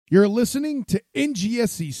You're listening to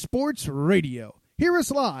NGSC Sports Radio. Hear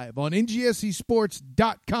us live on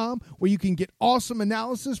ngscsports.com, where you can get awesome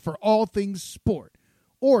analysis for all things sport.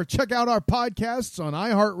 Or check out our podcasts on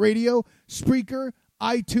iHeartRadio, Spreaker,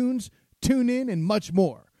 iTunes, TuneIn, and much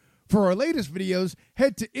more. For our latest videos,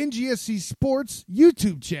 head to NGSC Sports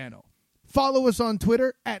YouTube channel. Follow us on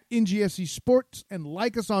Twitter at NGSC Sports and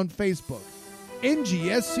like us on Facebook.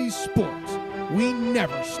 NGSC Sports. We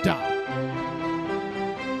never stop.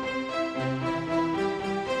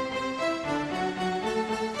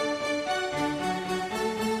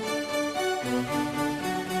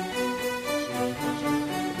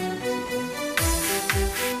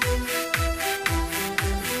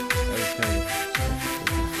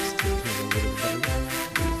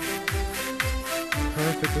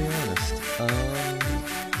 Perfectly honest.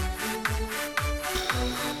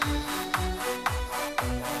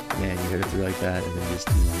 Man, you hit it through like that and then just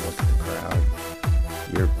look at the crowd.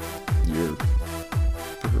 You're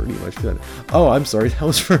pretty much done. Oh, I'm sorry, that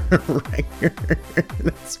was for Ringer.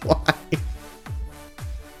 That's why.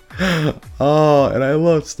 Oh, and I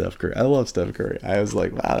love Steph Curry. I was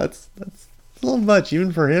like, wow, that's a little much,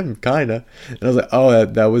 even for him, kinda. And I was like, oh,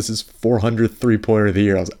 that was his 400th three-pointer of the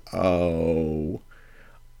year. I was like,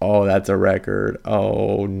 oh, that's a record.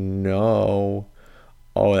 Oh, no.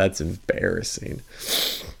 Oh, that's embarrassing.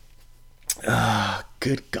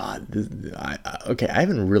 Good God. Okay, I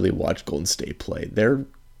haven't really watched Golden State play. They're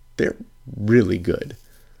really good.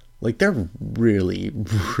 Like, they're really,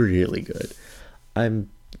 really good.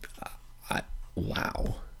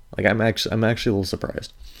 Wow. Like, I'm actually a little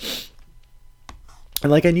surprised.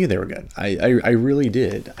 And like, I knew they were good. I really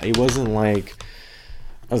did. I wasn't like,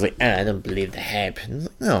 I was like, I don't believe the hype.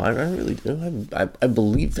 No, I really do. I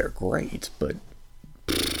believe they're great, but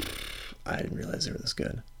I didn't realize they were this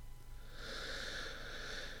good.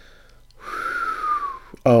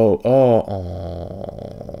 Oh,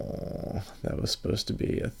 that was supposed to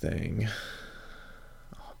be a thing.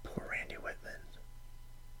 Oh, poor Randy Whitman.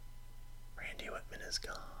 Randy Whitman is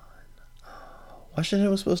gone. Oh, Washington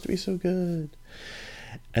was supposed to be so good.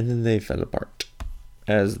 And then they fell apart,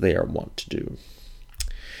 as they are wont to do.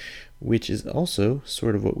 Which is also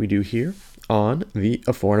sort of what we do here on the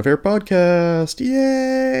A Foreign Affair podcast.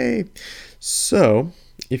 Yay! So,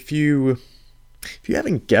 if you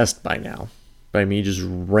haven't guessed by now, by me just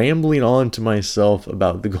rambling on to myself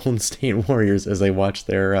about the Golden State Warriors as I watch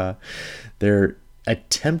their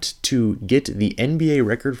attempt to get the NBA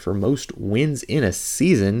record for most wins in a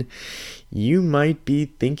season, you might be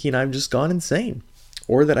thinking I've just gone insane,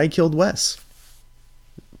 or that I killed Wes.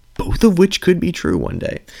 Both of which could be true one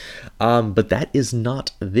day. But that is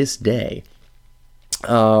not this day.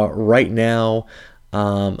 Right now,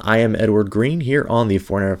 I am Edward Green here on the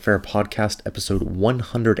Foreign Affair podcast, episode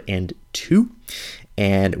 102.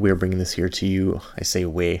 And we're bringing this here to you, I say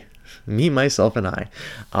we, me, myself, and I,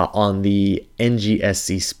 on the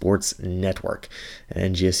NGSC Sports Network.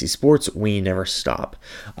 And NGSC Sports, we never stop.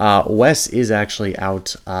 Wes is actually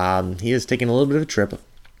out. He is taking a little bit of a trip.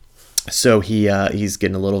 So he's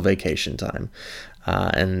getting a little vacation time,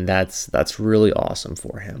 and that's really awesome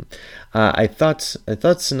for him. I thought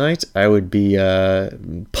tonight I would be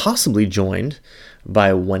possibly joined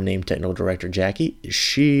by one named technical director Jackie.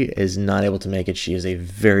 She is not able to make it. She is a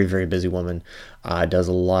very, very busy woman. Does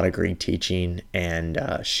a lot of great teaching, and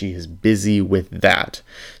she is busy with that.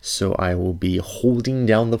 So I will be holding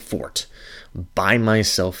down the fort by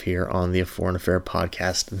myself here on the Foreign Affair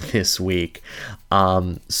podcast this week.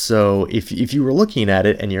 So if you were looking at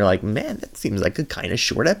it and you're like, man, that seems like a kind of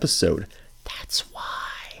short episode, that's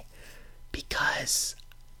why. Because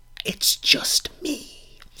it's just me.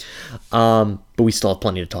 But we still have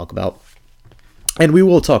plenty to talk about. And we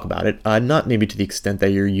will talk about it, not maybe to the extent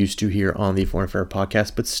that you're used to here on the Foreign Affair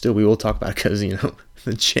podcast, but still we will talk about it because,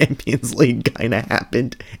 the Champions League kind of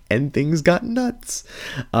happened and things got nuts.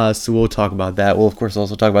 So we'll talk about that. We'll, of course,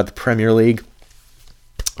 also talk about the Premier League.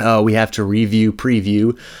 We have to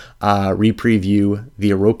re-preview the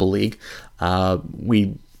Europa League.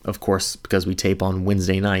 We, of course, because we tape on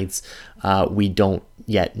Wednesday nights, we don't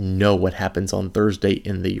yet know what happens on Thursday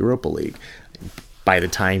in the Europa League. By the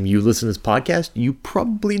time you listen to this podcast, you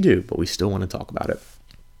probably do, but we still want to talk about it.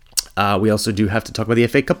 We also do have to talk about the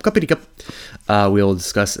FA Cup, Cuppity Cup. We'll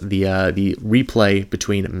discuss the replay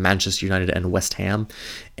between Manchester United and West Ham,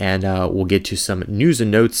 and we'll get to some news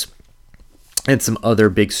and notes and some other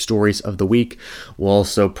big stories of the week. We'll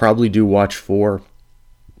also probably do Watch 4.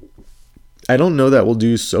 I don't know that we'll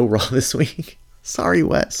do So Raw this week. Sorry,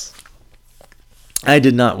 Wes. I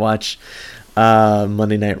did not watch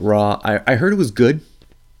Monday Night Raw. I heard it was good.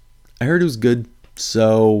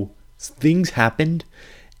 So things happened,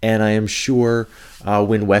 And I am sure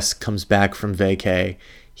when Wes comes back from vacay,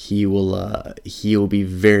 he will be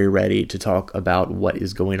very ready to talk about what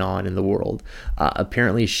is going on in the world.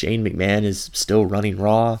 Apparently, Shane McMahon is still running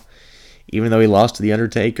Raw, even though he lost to The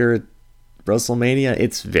Undertaker at WrestleMania.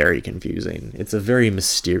 It's very confusing. It's a very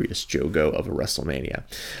mysterious JoGo of a WrestleMania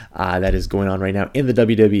that is going on right now in the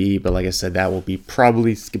WWE. But like I said, that will be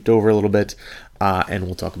probably skipped over a little bit, and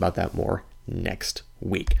we'll talk about that more next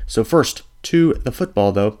week. So first, to the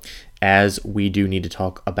football, though, as we do need to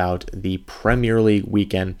talk about the Premier League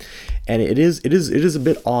weekend. And it is a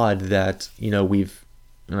bit odd that,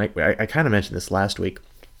 I kind of mentioned this last week.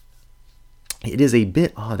 It is a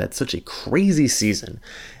bit odd that such a crazy season,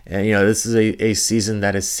 and this is a season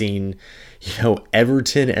that has seen,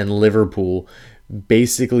 Everton and Liverpool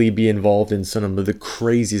basically be involved in some of the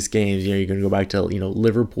craziest games. You're going to go back to,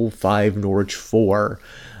 Liverpool 5, Norwich 4.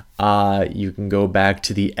 You can go back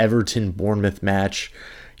to the Everton-Bournemouth match,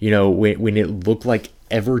 when it looked like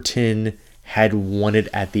Everton had won it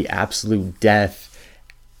at the absolute death,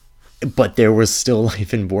 but there was still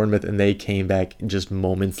life in Bournemouth, and they came back just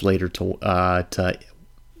moments later to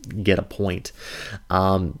get a point.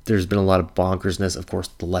 There's been a lot of bonkersness. Of course,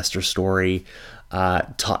 the Leicester story.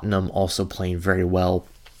 Tottenham also playing very well.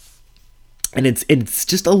 And it's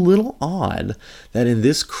just a little odd that in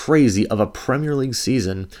this crazy of a Premier League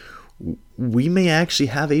season, we may actually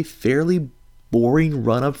have a fairly boring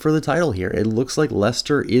run-up for the title here. It looks like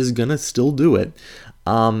Leicester is going to still do it,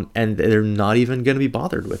 and they're not even going to be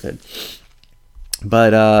bothered with it.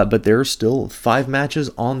 But there are still 5 matches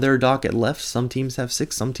on their docket left. Some teams have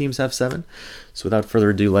 6, some teams have 7. So without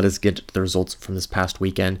further ado, let us get to the results from this past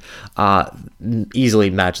weekend. Easily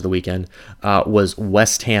match of the weekend was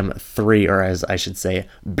West Ham 3, or as I should say,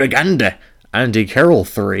 Brigande Andy Carroll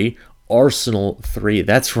 3, Arsenal 3.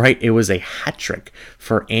 That's right, it was a hat trick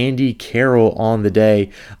for Andy Carroll on the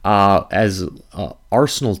day, as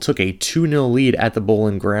Arsenal took a 2-0 lead at the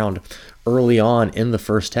Bowling Ground early on in the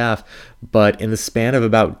first half, but in the span of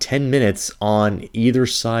about 10 minutes on either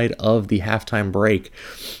side of the halftime break,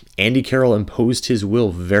 Andy Carroll imposed his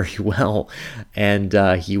will very well, and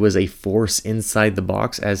he was a force inside the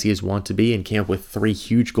box, as he is wont to be, and came up with 3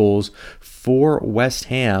 huge goals for West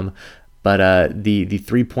Ham. But the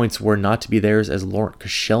 3 points were not to be theirs, as Laurent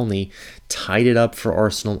Koscielny tied it up for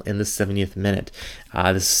Arsenal in the 70th minute.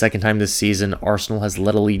 This is the second time this season Arsenal has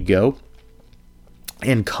let a lead go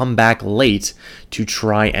and come back late to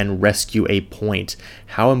try and rescue a point.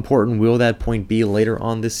 How important will that point be later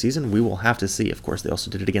on this season? We will have to see. Of course, they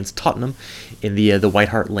also did it against Tottenham in the White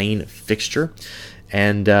Hart Lane fixture.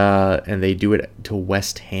 And they do it to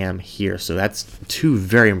West Ham here. So that's 2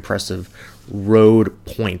 very impressive road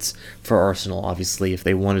points for Arsenal. Obviously, if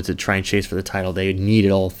they wanted to try and chase for the title, they needed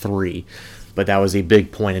all 3. But that was a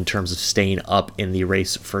big point in terms of staying up in the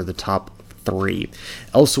race for the top 3.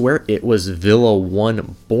 Elsewhere, it was Villa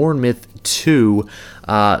 1, Bournemouth 2.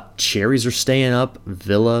 Cherries are staying up,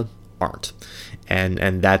 Villa aren't.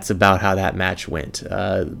 And that's about how that match went.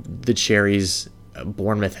 The Cherries,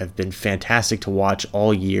 Bournemouth, have been fantastic to watch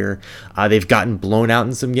all year. They've gotten blown out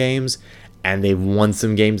in some games, and they've won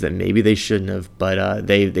some games that maybe they shouldn't have, but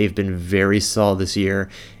they've been very solid this year,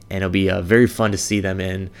 and it'll be very fun to see them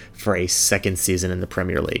in for a second season in the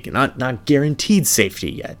Premier League. Not guaranteed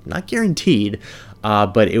safety yet, not guaranteed,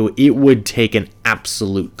 but it would take an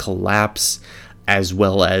absolute collapse, as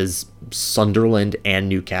well as Sunderland and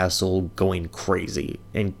Newcastle going crazy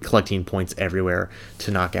and collecting points everywhere to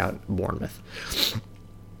knock out Bournemouth.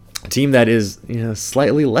 A team that is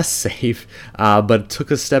slightly less safe, but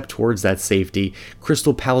took a step towards that safety.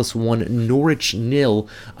 Crystal Palace 1, Norwich 0.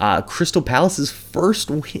 Crystal Palace's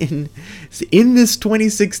first win in this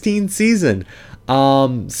 2016 season.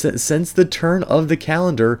 Since the turn of the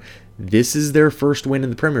calendar, this is their first win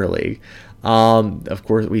in the Premier League. Of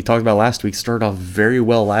course, we talked about last week, started off very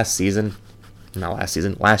well last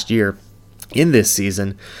year. In this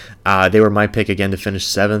season, they were my pick again to finish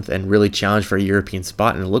 7th and really challenge for a European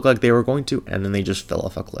spot, and it looked like they were going to, and then they just fell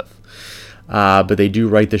off a cliff. But they do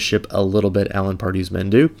right the ship a little bit, Alan Pardew's men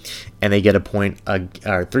do, and they get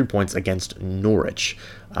 3 points against Norwich.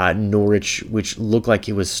 Norwich, which looked like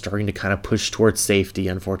it was starting to kind of push towards safety,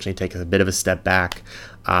 unfortunately takes a bit of a step back,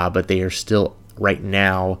 but they are still, right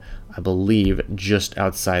now, I believe, just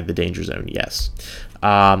outside the danger zone, yes.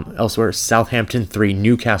 Elsewhere, Southampton 3,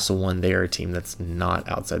 Newcastle 1. They are a team that's not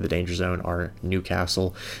outside the danger zone, are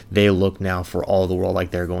Newcastle. They look now for all the world like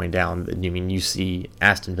they're going down. I mean, you see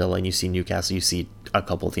Aston Villa and you see Newcastle, you see a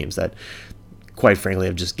couple of teams that, quite frankly,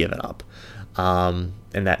 have just given up. And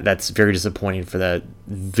that's very disappointing for the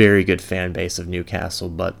very good fan base of Newcastle,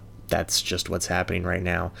 but That's just what's happening right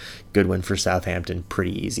now. Good win for Southampton.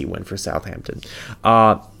 Pretty easy win for Southampton.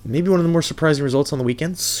 Maybe one of the more surprising results on the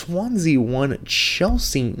weekend. Swansea won,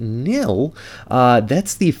 Chelsea 0.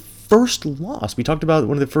 That's the first loss. We talked about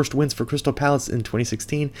one of the first wins for Crystal Palace in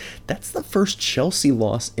 2016. That's the first Chelsea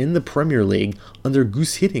loss in the Premier League under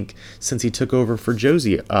Guus Hiddink since he took over for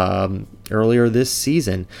Josie earlier this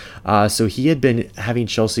season. So he had been having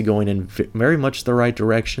Chelsea going in very much the right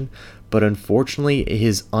direction, but unfortunately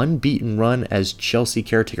his unbeaten run as Chelsea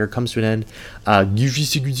caretaker comes to an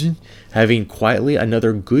end. Having quietly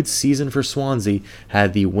another good season for Swansea,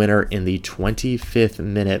 had the winner in the 25th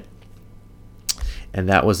minute. And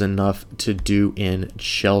that was enough to do in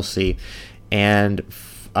Chelsea. And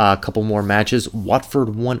a couple more matches.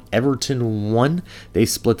 Watford won, Everton won. They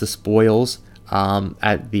split the spoils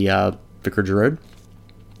at the Vicarage Road.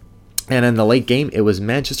 And in the late game, it was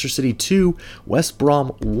Manchester City 2, West Brom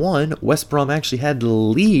 1. West Brom actually had the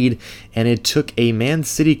lead, and it took a Man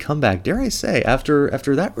City comeback. Dare I say, after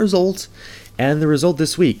that result and the result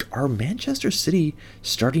this week, are Manchester City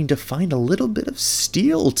starting to find a little bit of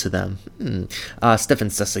steel to them? Stephen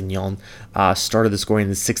Sessegnon started the scoring in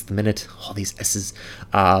the 6th minute. All these S's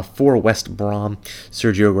for West Brom.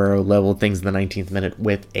 Sergio Aguero leveled things in the 19th minute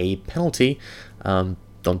with a penalty.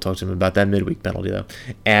 Don't talk to him about that midweek penalty, though.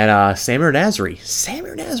 And Samir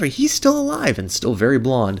Nasri, he's still alive and still very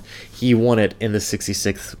blonde. He won it in the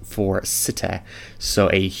 66th for City.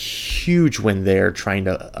 So a huge win there, trying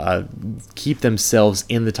to keep themselves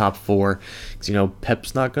in the top 4. Because,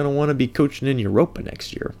 Pep's not going to want to be coaching in Europa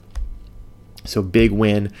next year. So big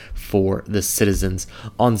win for the Citizens.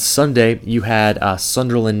 On Sunday, you had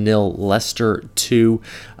Sunderland 0, Leicester 2.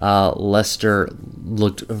 Leicester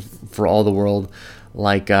looked, for all the world,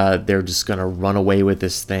 like they're just going to run away with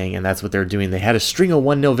this thing, and that's what they're doing. They had a string of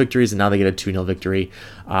 1-0 victories, and now they get a 2-0 victory.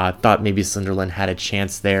 Thought maybe Sunderland had a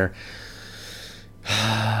chance there.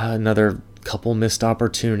 Another couple missed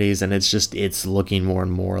opportunities, and it's looking more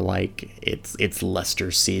and more like it's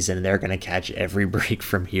Leicester's season. They're going to catch every break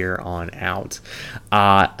from here on out.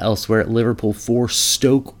 Elsewhere, Liverpool 4,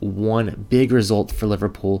 Stoke 1. Big result for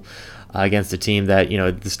Liverpool against a team that,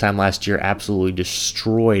 this time last year absolutely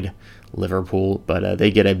destroyed Liverpool, but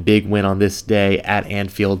they get a big win on this day at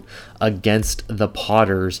Anfield against the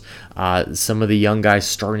Potters. Some of the young guys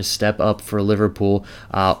starting to step up for Liverpool.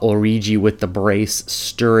 Origi with the brace.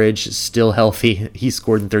 Sturridge still healthy. He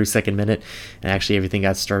scored in the 32nd minute, and actually everything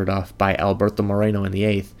got started off by Alberto Moreno in the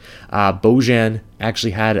 8th. Bojan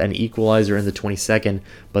actually had an equalizer in the 22nd,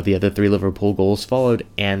 but the other 3 Liverpool goals followed,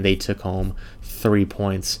 and they took home 3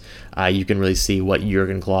 points. You can really see what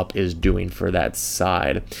Jurgen Klopp is doing for that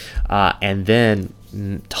side. And then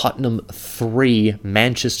Tottenham 3,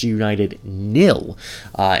 Manchester United 0.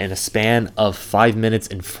 In a span of 5 minutes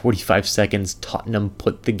and 45 seconds, Tottenham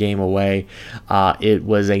put the game away. It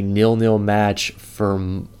was a 0-0 match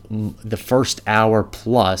for the first hour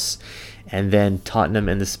plus, and then Tottenham,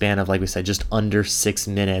 in the span of, like we said, just under 6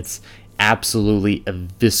 minutes, absolutely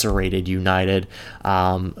eviscerated United.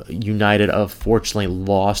 United unfortunately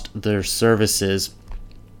lost their services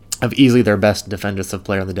of easily their best defensive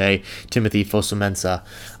player on the day, Timothy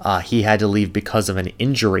Fosu-Mensah. He had to leave because of an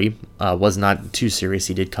injury. Was not too serious.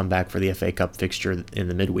 He did come back for the FA Cup fixture in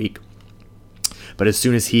the midweek. But as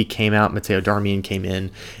soon as he came out, Matteo Darmian came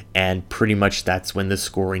in, and pretty much that's when the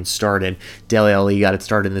scoring started. Dele Alli got it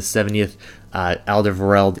started in the 70th,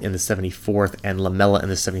 Alderweireld in the 74th, and Lamela in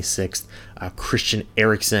the 76th. Christian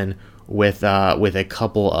Eriksen with a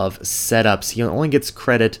couple of setups. He only gets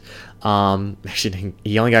credit. Actually,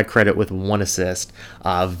 he only got credit with 1 assist.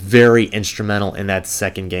 Very instrumental in that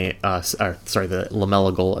second game. The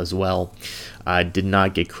Lamela goal as well. Did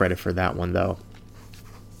not get credit for that one though.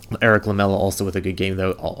 Eric Lamela also with a good game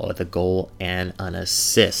though, with a goal and an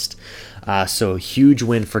assist. So huge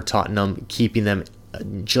win for Tottenham, keeping them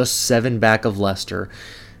just 7 back of Leicester.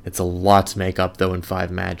 It's a lot to make up though in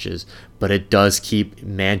 5 matches, but it does keep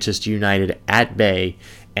Manchester United at bay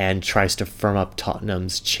and tries to firm up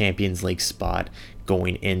Tottenham's Champions League spot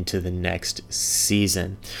going into the next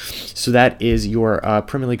season. So that is your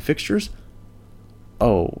Premier League fixtures.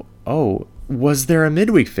 Oh, was there a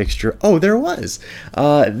midweek fixture? Oh, there was.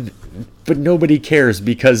 But nobody cares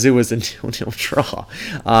because it was a 0-0 draw.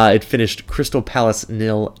 It finished Crystal Palace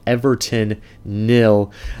 0, Everton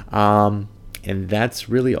 0. And that's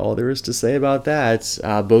really all there is to say about that.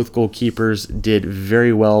 Both goalkeepers did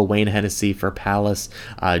very well. Wayne Hennessy for Palace,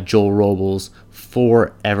 Joel Robles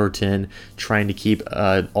for Everton, trying to keep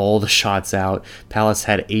all the shots out. Palace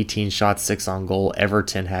had 18 shots, 6 on goal.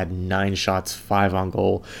 Everton had 9 shots, 5 on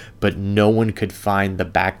goal. But no one could find the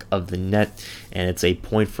back of the net, and it's a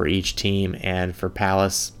point for each team. And for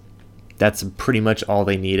Palace, That's pretty much all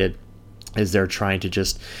they needed, is they're trying to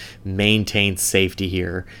just maintain safety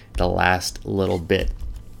here the last little bit.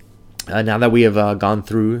 Now that we have gone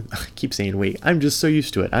through, I keep saying we, I'm just so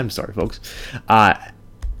used to it. I'm sorry, folks.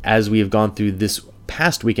 As we have gone through this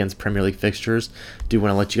past weekend's Premier League fixtures, do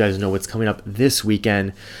want to let you guys know what's coming up this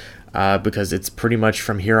weekend, because it's pretty much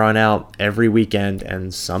from here on out, every weekend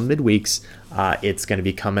and some midweeks, it's going to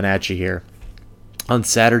be coming at you here. On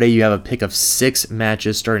Saturday, you have a pick of 6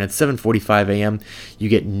 matches starting at 7:45 a.m. You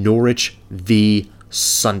get Norwich v.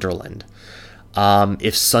 Sunderland.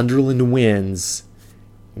 If Sunderland wins,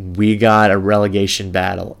 we got a relegation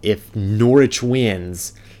battle. If Norwich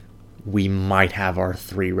wins, we might have our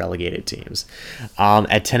 3 relegated teams.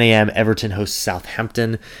 At 10 a.m., Everton hosts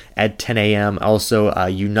Southampton. At 10 a.m., also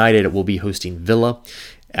United will be hosting Villa.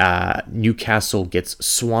 Newcastle gets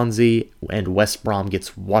Swansea, and West Brom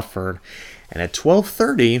gets Watford. And at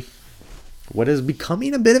 12:30, what is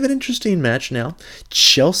becoming a bit of an interesting match now,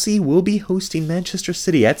 Chelsea will be hosting Manchester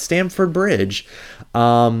City at Stamford Bridge.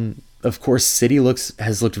 Of course, City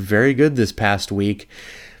has looked very good this past week.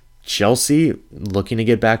 Chelsea looking to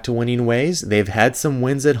get back to winning ways. They've had some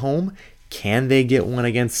wins at home. Can they get one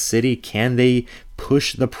against City? Can they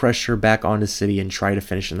push the pressure back onto City and try to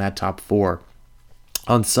finish in that top 4?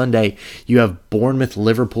 On Sunday, you have Bournemouth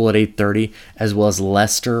Liverpool at 8:30, as well as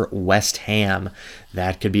Leicester West Ham.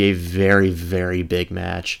 That could be a very, very big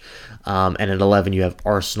match. And at 11, you have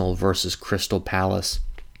Arsenal versus Crystal Palace.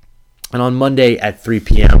 And on Monday at 3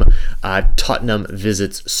 p.m., Tottenham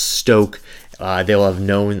visits Stoke. They will have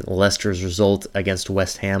known Leicester's result against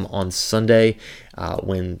West Ham on Sunday,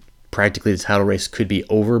 when practically the title race could be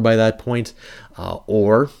over by that point.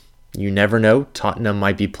 Or, you never know, Tottenham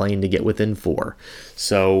might be playing to get within 4.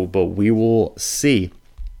 But we will see.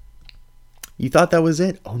 You thought that was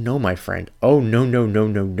it? Oh no, my friend. Oh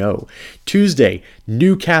no. Tuesday,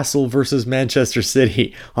 Newcastle versus Manchester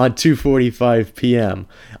City on 2:45 p.m.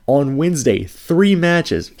 On Wednesday, 3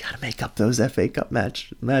 matches. We got to make up those FA Cup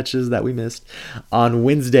matches that we missed. On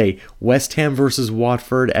Wednesday, West Ham versus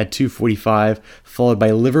Watford at 2:45, followed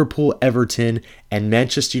by Liverpool, Everton, and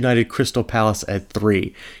Manchester United Crystal Palace at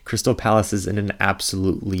 3. Crystal Palace is in an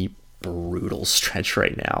absolutely brutal stretch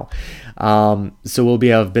right now. So we'll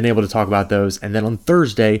have been able to talk about those. And then on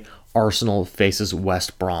Thursday, Arsenal faces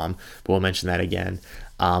West Brom. But we'll mention that again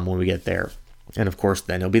when we get there. And of course,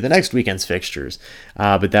 then it'll be the next weekend's fixtures.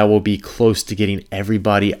 But that will be close to getting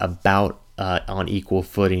everybody about on equal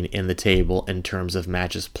footing in the table in terms of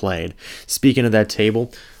matches played. Speaking of that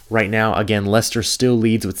table, right now, again, Leicester still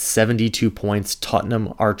leads with 72 points.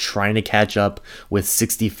 Tottenham are trying to catch up with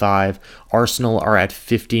 65. Arsenal are at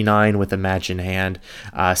 59 with a match in hand.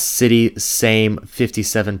 City, same,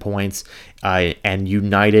 57 points. And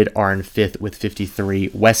United are in 5th with 53.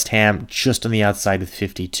 West Ham just on the outside with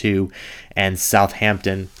 52. And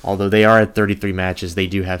Southampton, although they are at 33 matches, they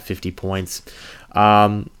do have 50 points.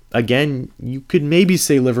 Again, you could maybe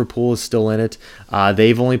say Liverpool is still in it.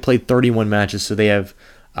 They've only played 31 matches, so they have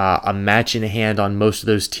a match in hand on most of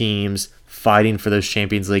those teams fighting for those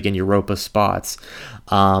Champions League and Europa spots.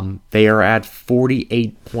 They are at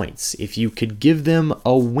 48 points. If you could give them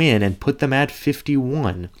a win and put them at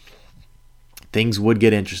 51, things would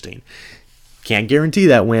get interesting. Can't guarantee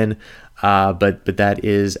that win, but that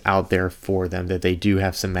is out there for them, that they do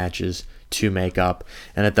have some matches to make up.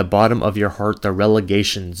 And at the bottom of your heart, the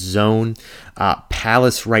relegation zone,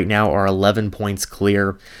 Palace right now are 11 points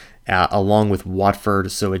clear, along with Watford,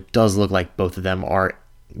 so it does look like both of them are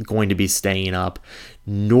going to be staying up.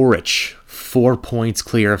 Norwich, 4 points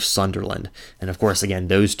clear of Sunderland. And of course, again,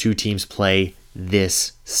 those 2 teams play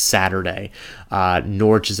this Saturday.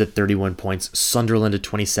 Norwich is at 31 points, Sunderland at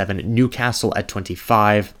 27, Newcastle at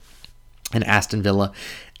 25, and Aston Villa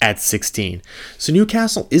at 16. So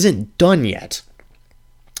Newcastle isn't done yet,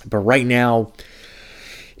 but right now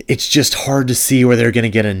it's just hard to see where they're going to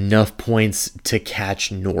get enough points to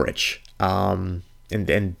catch Norwich. And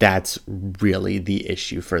that's really the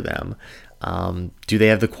issue for them. Do they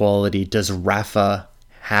have the quality? Does Rafa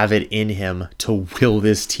have it in him to will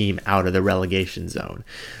this team out of the relegation zone?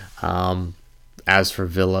 As for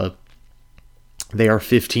Villa, they are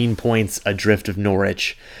 15 points adrift of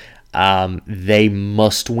Norwich. They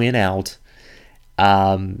must win out,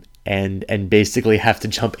 and basically have to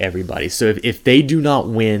jump everybody. So if they do not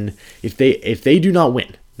win, if they do not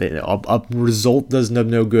win, a result does them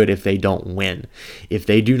no good if they don't win. If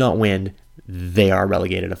they do not win, they are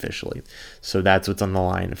relegated officially. So that's what's on the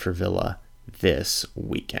line for Villa this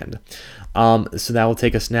weekend. So that will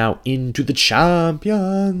take us now into the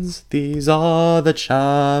champions. These are the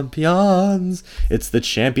champions. It's the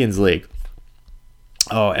Champions League.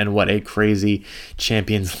 Oh, and what a crazy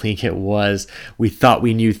Champions League it was. We thought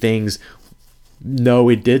we knew things. No,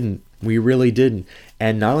 it didn't. We really didn't.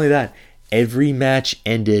 And not only that, every match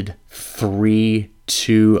ended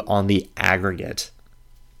 3-2 on the aggregate.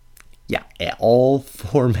 Yeah, all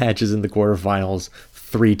 4 matches in the quarterfinals,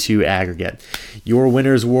 3-2 aggregate. Your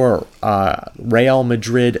winners were Real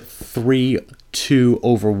Madrid 3-2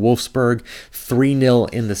 over Wolfsburg,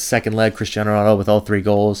 3-0 in the second leg. Cristiano Ronaldo with all 3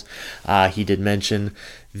 goals. He did mention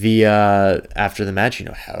the after the match,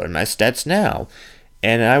 how are my stats now?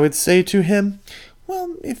 And I would say to him,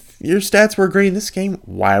 well, if your stats were great in this game,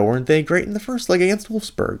 why weren't they great in the first leg against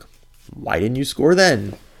Wolfsburg? Why didn't you score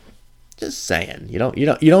then? Just saying. You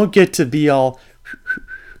don't get to be all,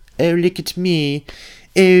 oh, look at me.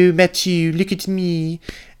 Oh, Mathieu, look at me.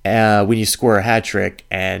 When you score a hat trick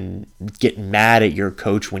and get mad at your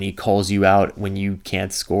coach when he calls you out when you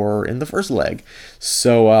can't score in the first leg.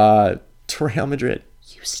 So, to Real Madrid,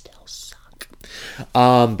 you still suck.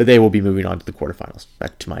 But they will be moving on to the quarterfinals.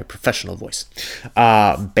 Back to my professional voice.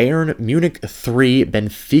 Bayern Munich 3,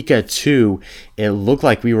 Benfica 2. It looked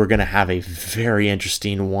like we were going to have a very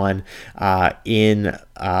interesting one in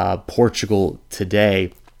Portugal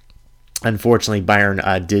today. Unfortunately,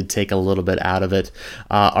 Bayern did take a little bit out of it.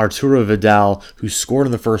 Arturo Vidal, who scored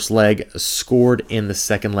in the first leg, scored in the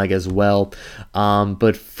second leg as well.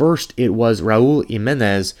 But first, it was Raul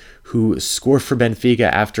Jimenez who scored for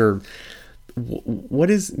Benfica after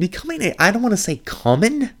what is becoming I don't want to say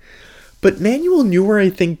common, but Manuel Neuer, I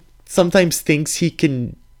think, sometimes thinks he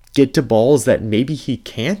can get to balls that maybe he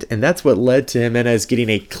can't, and that's what led to Jimenez getting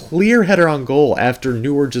a clear header on goal after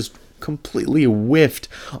Neuer just completely whiffed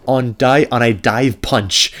on a dive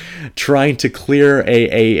punch trying to clear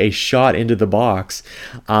a shot into the box,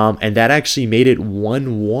 and that actually made it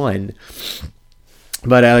 1-1.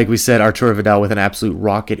 But like we said, Arturo Vidal with an absolute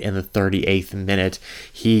rocket in the 38th minute.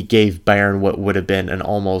 He gave Bayern what would have been an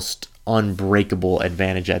almost unbreakable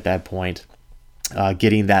advantage at that point,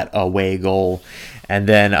 getting that away goal. And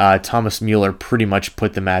then Thomas Müller pretty much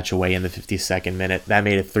put the match away in the 52nd minute. That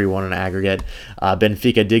made it 3-1 in aggregate.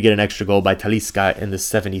 Benfica did get an extra goal by Talisca in the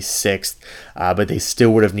 76th, but they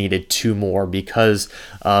still would have needed 2 more because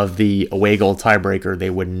of the away goal tiebreaker. They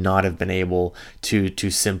would not have been able to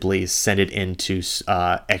simply send it into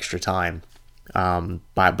extra time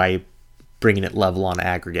by bringing it level on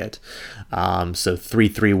aggregate. So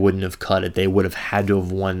 3-3 wouldn't have cut it. They would have had to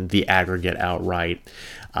have won the aggregate outright.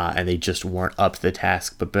 And they just weren't up to the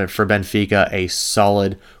task. But for Benfica, a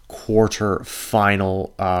solid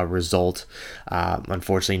quarter-final result.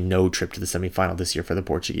 Unfortunately, no trip to the semifinal this year for the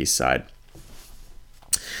Portuguese side.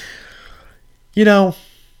 As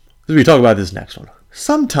we talk about this next one,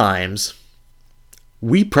 sometimes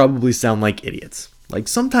we probably sound like idiots. Like,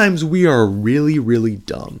 sometimes we are really, really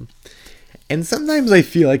dumb. And sometimes I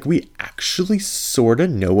feel like we actually sort of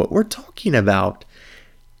know what we're talking about.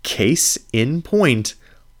 Case in point,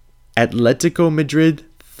 Atletico Madrid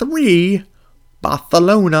 3,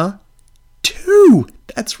 Barcelona 2.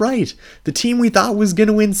 That's right. The team we thought was going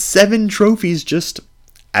to win 7 trophies just,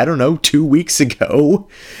 2 weeks ago.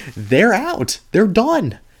 They're out. They're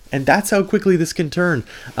done. And that's how quickly this can turn.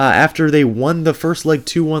 After they won the first leg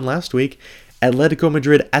 2-1 last week, Atletico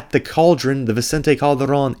Madrid at the Cauldron, the Vicente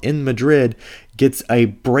Calderon in Madrid, gets a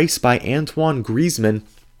brace by Antoine Griezmann.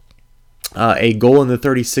 A goal in the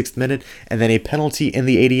 36th minute, and then a penalty in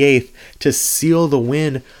the 88th to seal the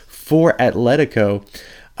win for Atletico.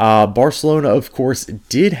 Barcelona, of course,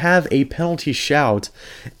 did have a penalty shout,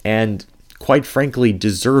 and quite frankly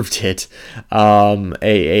deserved it.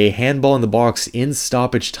 A handball in the box in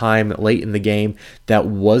stoppage time late in the game that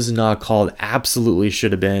was not called. Absolutely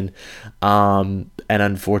should have been. And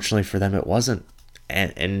unfortunately for them, it wasn't.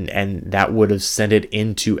 And that would have sent it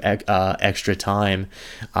into extra time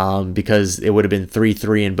because it would have been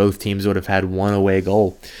 3-3 and both teams would have had 1 away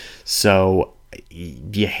goal. So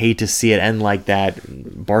you hate to see it end like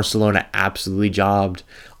that. Barcelona absolutely jobbed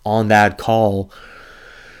on that call.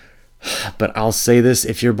 But I'll say this,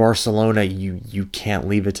 if you're Barcelona, you can't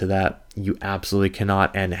leave it to that. You absolutely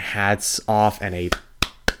cannot. And hats off and a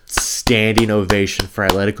standing ovation for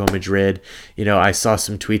Atletico Madrid. I saw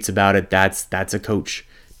some tweets about it. That's a coach,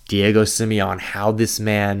 Diego Simeone. How this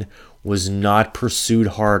man was not pursued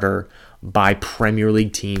harder by Premier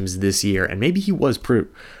League teams this year, and maybe he was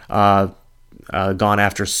gone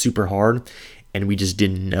after super hard, and we just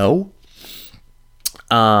didn't know.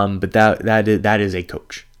 But that is a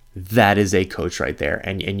coach. That is a coach right there,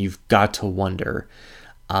 and you've got to wonder,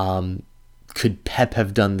 could Pep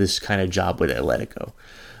have done this kind of job with Atletico?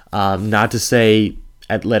 Not to say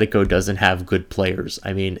Atletico doesn't have good players.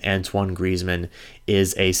 I mean, Antoine Griezmann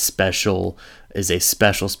is a special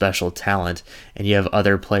talent, and you have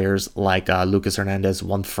other players like Lucas Hernandez,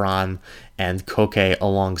 Juan Fran, and Koke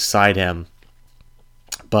alongside him.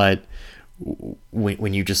 But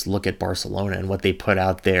when you just look at Barcelona and what they put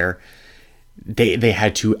out there, they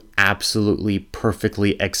had to absolutely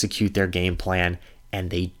perfectly execute their game plan, and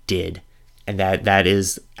they did. And that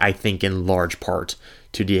is, I think, in large part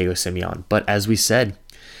to Diego Simeone. But as we said,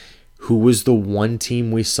 who was the one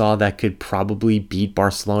team we saw that could probably beat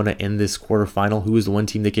Barcelona in this quarterfinal? Who was the one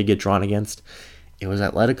team they could get drawn against? It was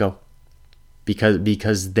Atletico.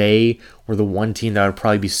 Because they were the one team that would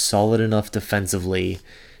probably be solid enough defensively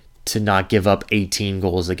to not give up 18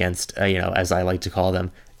 goals against, as I like to call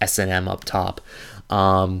them, S&M up top.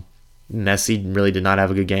 Messi really did not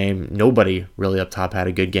have a good game. Nobody really up top had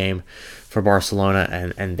a good game for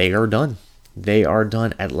Barcelona, and they are done. They are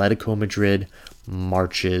done. Atletico Madrid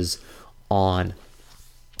marches on.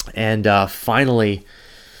 And finally,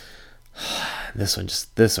 this one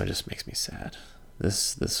just makes me sad.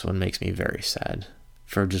 This one makes me very sad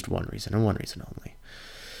for just one reason, and one reason only.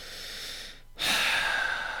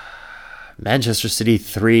 Manchester City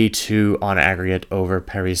 3-2 on aggregate over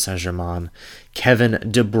Paris Saint-Germain. Kevin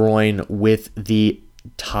De Bruyne with the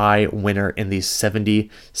tie winner in the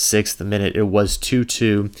 76th minute. It was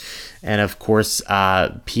 2-2. And of course,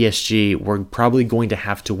 PSG were probably going to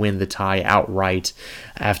have to win the tie outright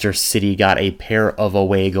after City got a pair of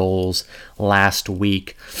away goals last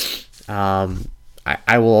week.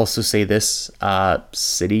 I will also say this.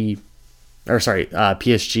 PSG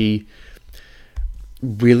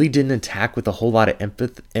really didn't attack with a whole lot of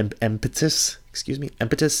impetus.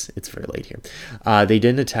 Impetus. It's very late here. They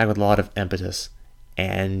didn't attack with a lot of impetus,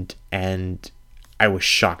 and I was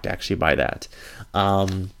shocked actually by that. They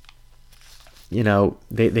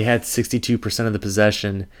had 62% of the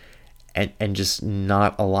possession, and just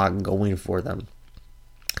not a lot going for them.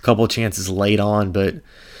 A couple of chances late on, but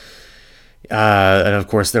and of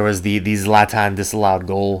course there was the Zlatan disallowed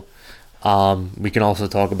goal. We can also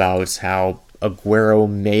talk about how Aguero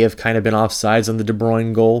may have kind of been offsides on the De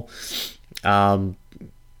Bruyne goal.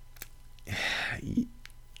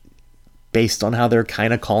 Based on how they're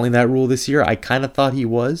kind of calling that rule this year, I kind of thought he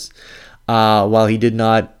was. While he did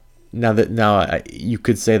not, now you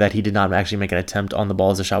could say that he did not actually make an attempt on the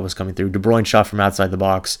ball as the shot was coming through. De Bruyne shot from outside the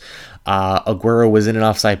box. Aguero was in an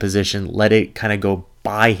offside position, let it kind of go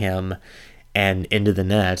by him and into the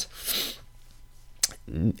net.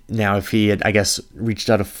 Now, if he had, I guess, reached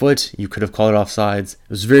out a foot, you could have called it offsides. It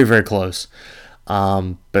was very, very close.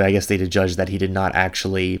 But I guess they did judge that he did not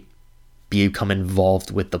actually become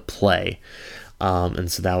involved with the play.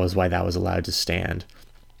 And so that was why that was allowed to stand.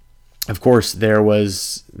 Of course, there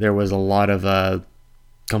was a lot of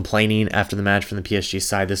complaining after the match from the PSG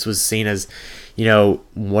side. This was seen as,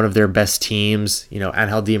 one of their best teams.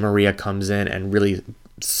 Angel Di Maria comes in and really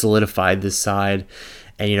solidified this side.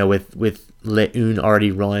 And, with Le'un already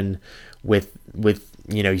run, with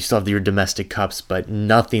you still have your domestic cups, but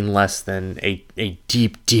nothing less than a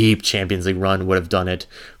deep Champions League run would have done it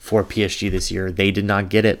for PSG this year. They did not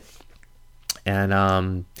get it,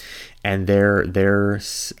 and their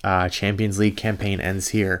Champions League campaign ends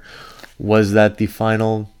here. Was that the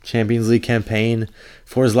final Champions League campaign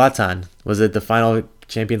for Zlatan? Was it the final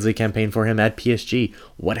Champions League campaign for him at PSG?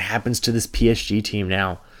 What happens to this PSG team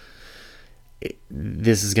now?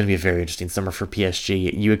 This is going to be a very interesting summer for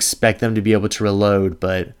PSG. You expect them to be able to reload,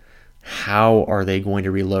 but how are they going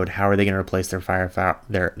to reload? How are they going to replace their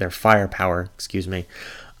firepower? Excuse me.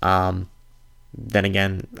 Then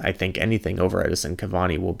again, I think anything over Edison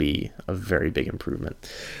Cavani will be a very big improvement.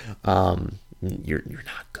 You're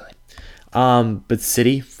not good. But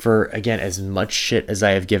City, for again, as much shit as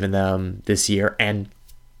I have given them this year, and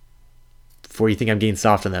before you think I'm getting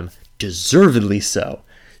soft on them, deservedly so.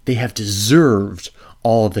 They have deserved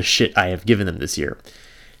all of the shit I have given them this year.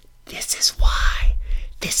 This is why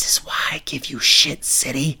I give you shit,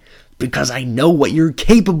 City. Because I know what you're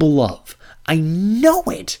capable of. I know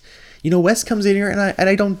it. West comes in here and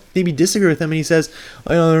I don't maybe disagree with him, and he says,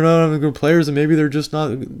 they're not good players and maybe they're just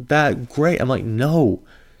not that great. I'm like, no,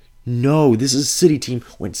 this is a City team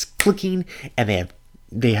when it's clicking and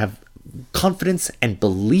they have confidence and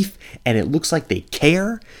belief and it looks like they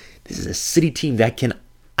care. This is a City team that can,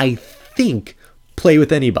 I think, play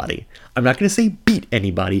with anybody. I'm not going to say beat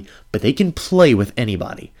anybody, but they can play with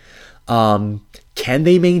anybody. Can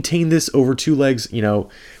they maintain this over two legs?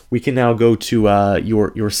 We can now go to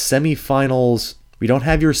your semifinals. We don't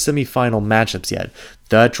have your semifinal matchups yet.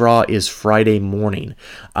 That draw is Friday morning.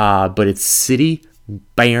 But it's City,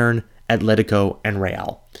 Bayern, Atletico, and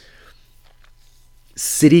Real.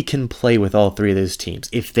 City can play with all three of those teams.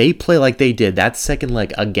 If they play like they did that second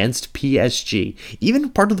leg against PSG, even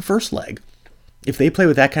part of the first leg, if they play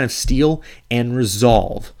with that kind of steel and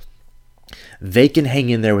resolve, they can hang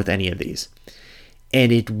in there with any of these.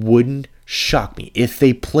 And it wouldn't shock me if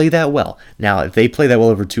they play that well. Now, if they play that well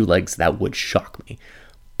over 2 legs, that would shock me.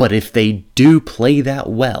 But if they do play that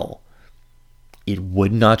well, it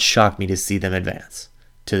would not shock me to see them advance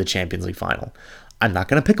to the Champions League final. I'm not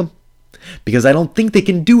going to pick them because I don't think they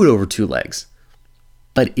can do it over 2 legs.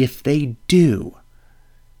 But if they do,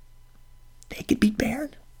 they could beat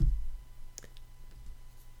Bayern.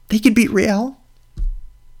 They could beat Real.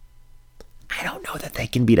 I don't know that they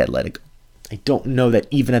can beat Atletico. I don't know that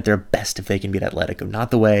even at their best if they can beat Atletico.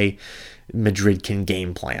 Not the way Madrid can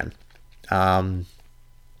game plan.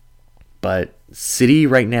 But City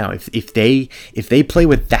right now, if they play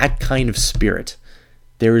with that kind of spirit,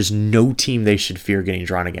 there is no team they should fear getting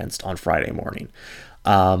drawn against on Friday morning.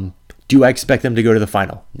 Do I expect them to go to the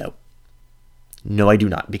final? No. No, I do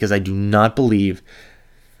not. Because I do not believe...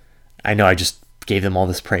 I know I just gave them all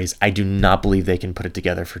this praise. I do not believe they can put it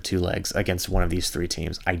together for 2 legs against one of these 3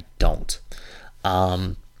 teams. I don't.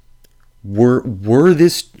 Were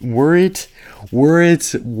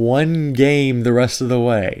it one game the rest of the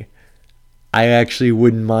way, I actually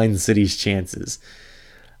wouldn't mind City's chances.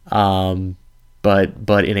 But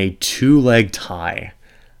in a 2-leg tie,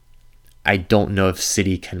 I don't know if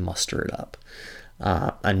City can muster it up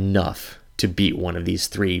enough to beat one of these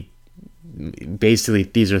 3. Basically,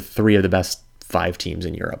 these are 3 of the best 5 teams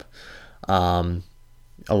in Europe,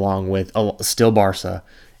 along with still Barca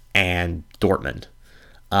and Dortmund.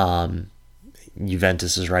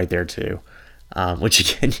 Juventus is right there too. Which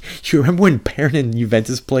again, you remember when Bayern and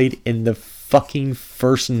Juventus played in the fucking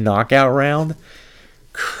first knockout round?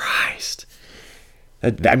 Christ.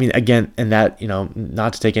 I mean, again, and that,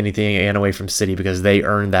 not to take anything away from City because they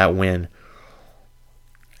earned that win.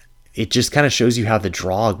 It just kind of shows you how the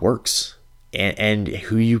draw works. And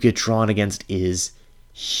who you get drawn against is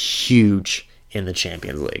huge in the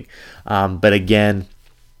Champions League. But again,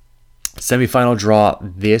 semifinal draw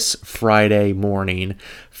this Friday morning.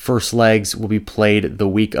 First legs will be played the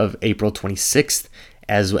week of April 26th,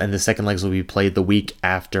 and the second legs will be played the week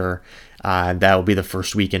after. That will be the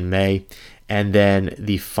first week in May. And then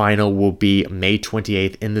the final will be May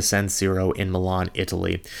 28th in the San Siro in Milan,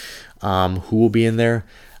 Italy. Who will be in there?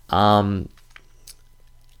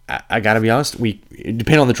 I gotta be honest,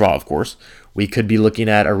 depending on the draw, of course, we could be looking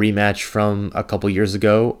at a rematch from a couple years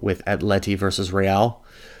ago with Atleti versus Real.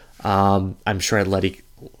 I'm sure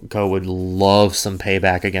Atletico would love some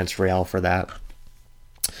payback against Real for that.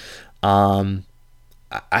 I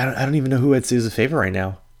don't even know who I'd say is a favorite right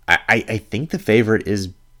now. I think the favorite is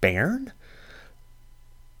Bayern,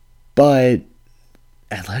 but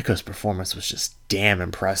Atletico's performance was just damn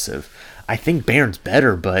impressive. I think Bayern's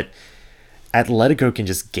better, but Atletico can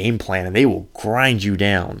just game plan and they will grind you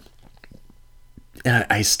down. And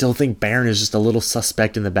I still think Bayern is just a little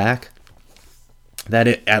suspect in the back. That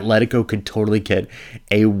Atletico could totally get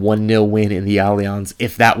a 1-0 win in the Allianz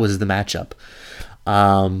if that was the matchup.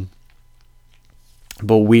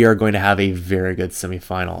 But we are going to have a very good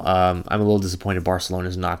semifinal. I'm a little disappointed Barcelona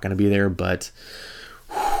is not going to be there, but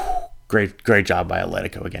great job by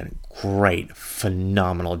Atletico again. Great,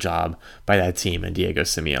 phenomenal job by that team and Diego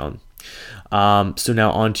Simeone. So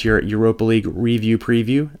now on to your Europa League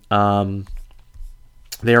preview.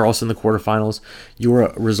 They are also in the quarterfinals.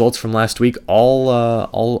 Your results from last week,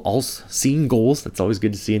 all seeing goals. That's always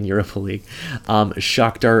good to see in the Europa League.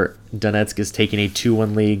 Shakhtar Donetsk is taking a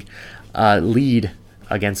 2-1 lead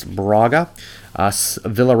against Braga.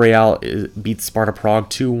 Villarreal beats Sparta Prague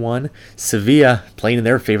 2-1. Sevilla, playing in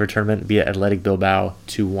their favorite tournament, beat Athletic Bilbao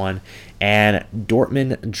 2-1. And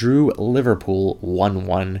Dortmund drew Liverpool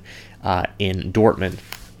 1-1 in Dortmund.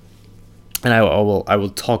 And I will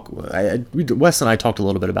talk. Wes and I talked a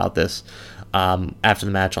little bit about this after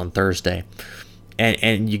the match on Thursday,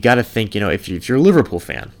 and you got to think, if you're a Liverpool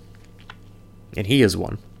fan, and he is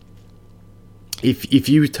one. If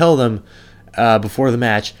you tell them before the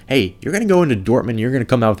match, hey, you're going to go into Dortmund, you're going to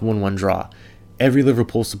come out with 1-1 draw. Every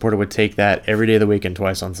Liverpool supporter would take that every day of the week and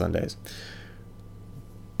twice on Sundays.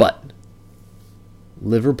 But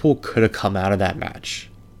Liverpool could have come out of that match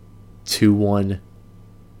 2-1.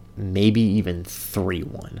 Maybe even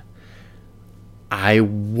 3-1. I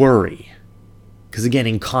worry. Because again,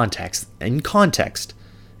 in context,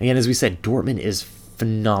 again, as we said, Dortmund is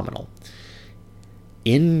phenomenal.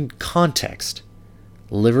 In context,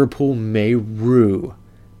 Liverpool may rue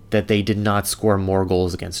that they did not score more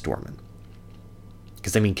goals against Dortmund.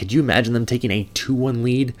 Because, could you imagine them taking a 2-1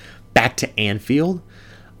 lead back to Anfield?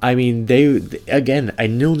 I mean, again, a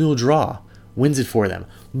 0-0 draw wins it for them.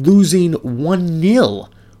 Losing 1-0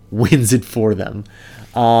 wins it for them.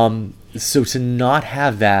 So to not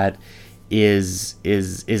have that is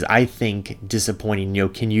I think disappointing.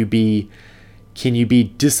 Can you be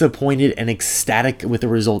disappointed and ecstatic with the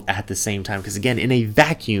result at the same time? Because again, in a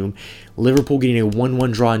vacuum, Liverpool getting a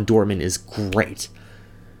 1-1 draw in Dortmund is great.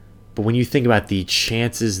 But when you think about the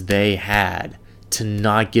chances they had to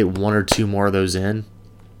not get one or two more of those in,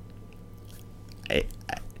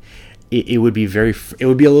 it would be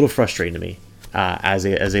a little frustrating to me as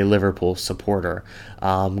a Liverpool supporter.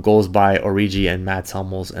 Goals by Origi and Mats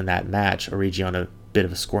Hummels in that match. Origi on a bit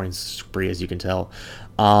of a scoring spree, as you can tell.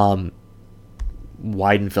 Weidenfeller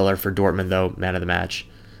for Dortmund, though, man of the match.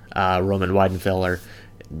 Roman Weidenfeller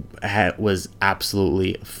was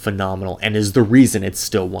absolutely phenomenal and is the reason it's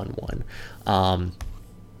still 1-1.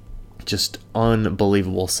 Just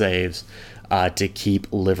unbelievable saves to keep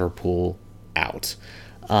Liverpool out.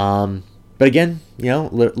 But again,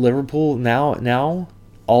 Liverpool now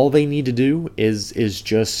all they need to do is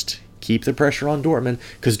just keep the pressure on Dortmund,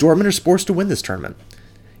 because Dortmund are supposed to win this tournament.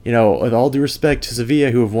 With all due respect to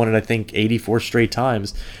Sevilla, who have won it, I think, 84 straight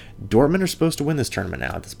times, Dortmund are supposed to win this tournament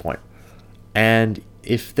now at this point. And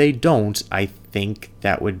if they don't, I think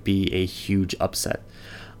that would be a huge upset.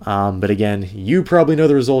 But again, you probably know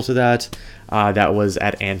the result of that. That was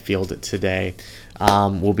at Anfield today.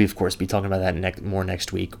 We'll of course be talking about that more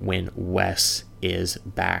next week when Wes is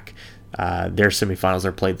back. Their semifinals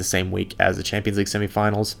are played the same week as the Champions League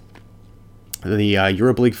semifinals. The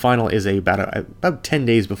Europa League final is about 10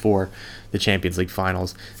 days before the Champions League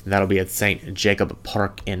finals. And that'll be at St. Jacob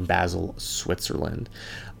Park in Basel, Switzerland.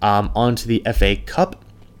 On to the FA Cup.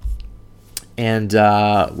 And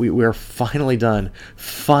we're finally done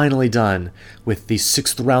with the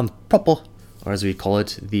 6th round proper, or as we call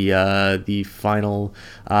it, the final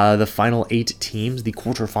 8 teams, the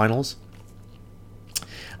quarterfinals.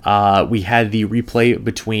 We had the replay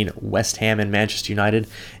between West Ham and Manchester United,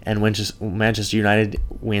 and Manchester United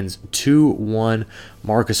wins 2-1.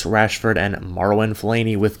 Marcus Rashford and Marwan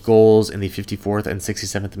Fellaini with goals in the 54th and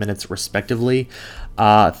 67th minutes, respectively.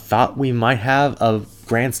 Thought we might have a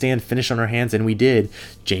grandstand finish on our hands, and we did.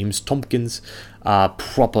 James Tompkins,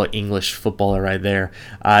 proper English footballer right there.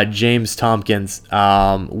 James Tompkins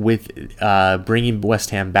with bringing West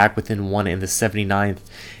Ham back within 1 in the 79th.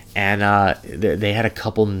 And they had a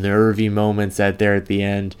couple nervy moments at the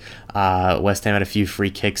end. West Ham had a few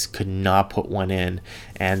free kicks, could not put one in,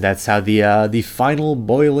 and that's how the final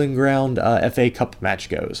boiling ground FA Cup match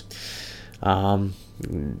goes.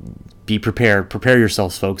 Be prepared. Prepare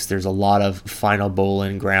yourselves, folks. There's a lot of final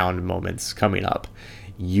boiling ground moments coming up.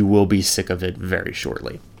 You will be sick of it very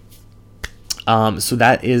shortly. So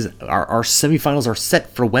that is our semifinals are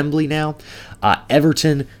set for Wembley now.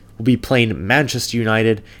 Everton will be playing Manchester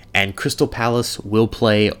United, and Crystal Palace will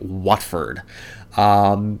play Watford.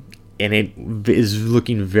 And it is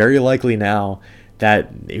looking very likely now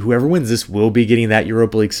that whoever wins this will be getting that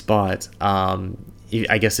Europa League spot.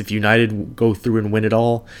 I guess if United go through and win it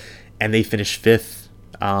all, and they finish 5th,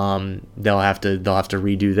 they'll have to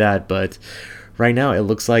redo that. But right now, it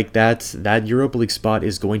looks like that Europa League spot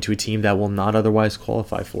is going to a team that will not otherwise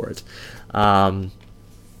qualify for it.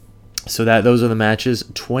 So those are the matches.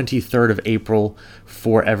 23rd of April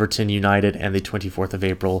for Everton United, and the 24th of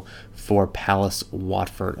April for Palace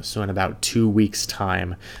Watford. So in about 2 weeks'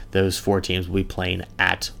 time, those 4 teams will be playing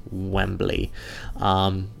at Wembley.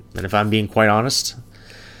 And if I'm being quite honest,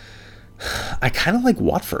 I kind of like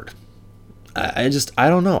Watford. I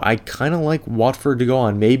don't know. I kind of like Watford to go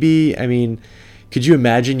on. Maybe, could you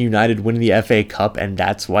imagine United winning the FA Cup and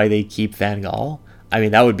that's why they keep Van Gaal?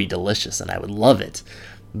 That would be delicious and I would love it.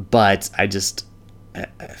 But I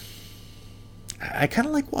kind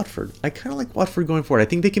of like Watford. I kind of like Watford going forward. I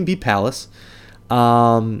think they can beat Palace.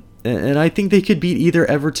 And I think they could beat either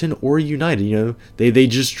Everton or United. They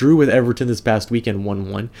just drew with Everton this past weekend,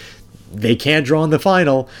 1-1. They can't draw in the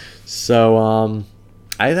final. So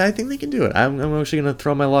I think they can do it. I'm actually going to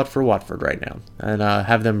throw my lot for Watford right now and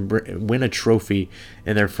have them win a trophy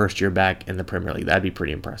in their first year back in the Premier League. That'd be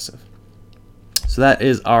pretty impressive. So that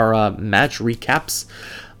is our match recaps.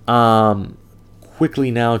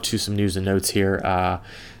 Quickly now to some news and notes here. I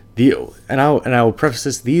will preface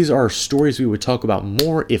this. These are stories we would talk about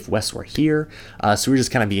more if Wes were here. So we're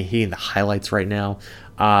just kind of hitting the highlights right now.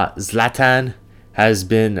 Zlatan has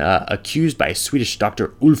been accused by Swedish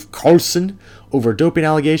doctor Ulf Karlsson over doping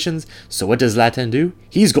allegations. So what does Zlatan do?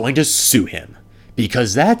 He's going to sue him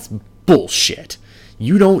because that's bullshit.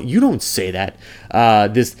 You don't say that.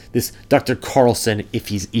 This Dr. Carlson, if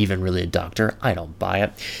he's even really a doctor, I don't buy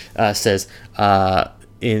it, says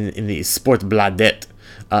in the Sportbladet,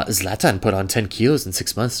 Zlatan put on 10 kilos in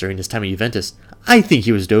 6 months during his time at Juventus. I think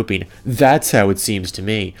he was doping. That's how it seems to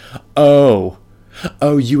me. Oh,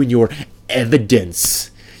 you and your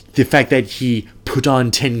evidence. The fact that he put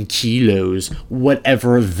on 10 kilos,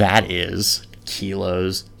 whatever that is.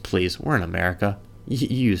 Kilos. Please, we're in America.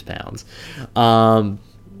 Use pounds.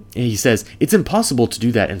 He says, it's impossible to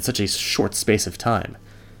do that in such a short space of time.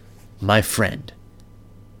 My friend,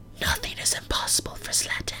 nothing is impossible for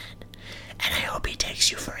Zlatan. And I hope he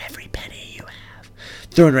takes you for every penny you have.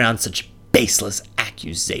 Throwing around such baseless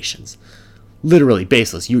accusations. Literally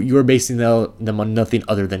baseless. You are basing them on nothing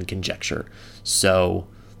other than conjecture. So,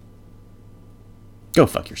 go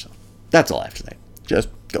fuck yourself. That's all I have to say. Just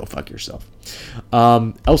go fuck yourself.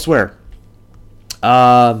 Elsewhere.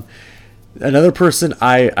 Another person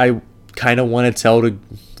I kind of want to tell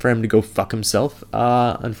for him to go fuck himself,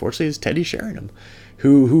 unfortunately, is Teddy Sheringham,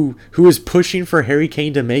 who is pushing for Harry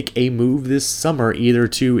Kane to make a move this summer, either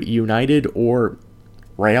to United or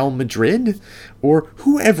Real Madrid, or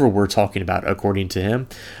whoever we're talking about, according to him.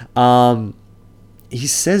 He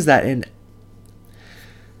says that, and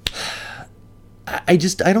I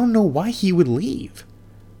don't know why he would leave.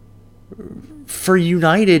 For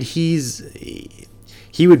United, he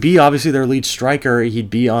would be obviously their lead striker. He'd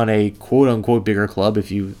be on a quote-unquote bigger club,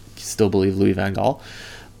 if you still believe Louis van Gaal.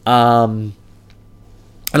 And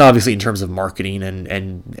obviously in terms of marketing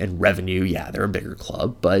and revenue, yeah, they're a bigger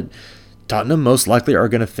club. But Tottenham most likely are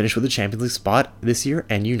going to finish with a Champions League spot this year,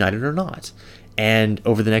 and United are not. And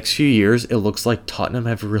over the next few years, it looks like Tottenham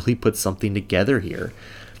have really put something together here.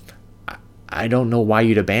 I don't know why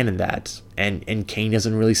you'd abandon that. And Kane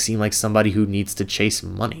doesn't really seem like somebody who needs to chase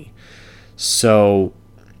money. So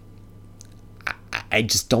I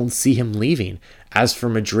just don't see him leaving. As for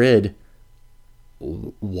Madrid,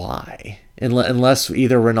 why? Unless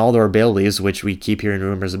either Ronaldo or Bale leaves, which we keep hearing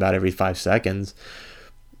rumors about every 5 seconds.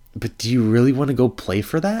 But do you really want to go play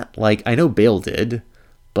for that? Like, I know Bale did,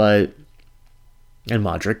 and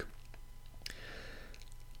Modric.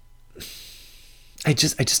 I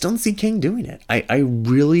just don't see Kane doing it. I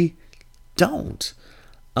really don't.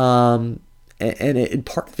 And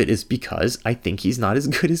part of it is because I think he's not as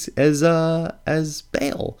good as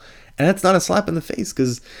Bale, and that's not a slap in the face,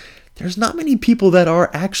 because there's not many people that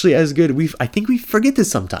are actually as good. I think we forget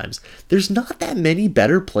this sometimes. There's not that many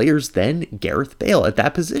better players than Gareth Bale at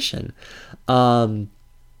that position. But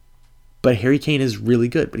Harry Kane is really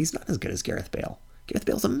good, but he's not as good as Gareth Bale. Gareth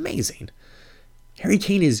Bale's amazing. Harry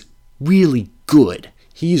Kane is really good.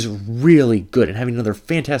 He's really good and having another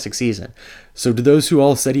fantastic season. So to those who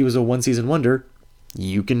all said he was a one-season wonder,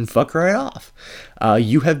 you can fuck right off.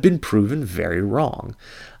 You have been proven very wrong.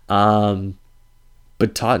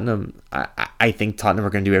 But Tottenham, I think Tottenham are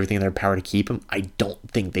going to do everything in their power to keep him. I don't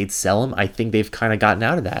think they'd sell him. I think they've kind of gotten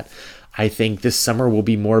out of that. I think this summer will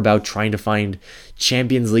be more about trying to find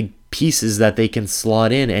Champions League pieces that they can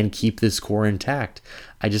slot in and keep this core intact.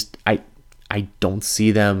 I don't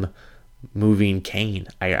see them moving Kane.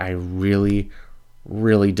 I really,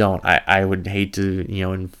 really don't. I would hate to,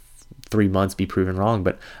 in 3 months be proven wrong,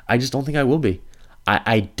 but I just don't think I will be.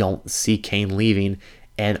 I don't see Kane leaving,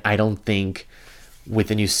 and I don't think with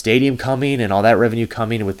the new stadium coming and all that revenue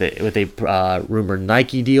coming with a rumored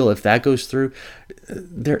Nike deal, if that goes through,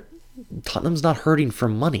 Tottenham's not hurting for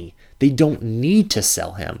money. They don't need to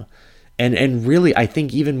sell him. And really, I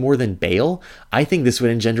think even more than Bale, I think this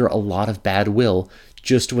would engender a lot of bad will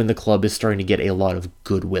just when the club is starting to get a lot of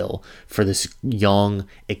goodwill for this young,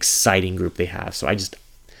 exciting group they have. So I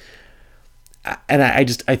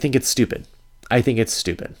think it's stupid. I think it's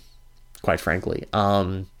stupid, quite frankly.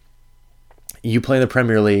 You play in the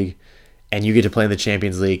Premier League and you get to play in the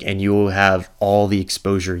Champions League and you will have all the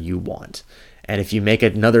exposure you want. And if you make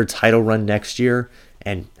another title run next year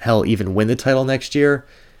and hell, even win the title next year,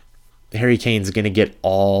 Harry Kane's going to get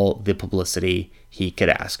all the publicity he could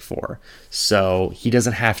ask for. So he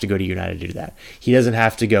doesn't have to go to United to do that. He doesn't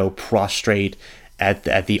have to go prostrate at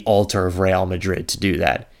the altar of Real Madrid to do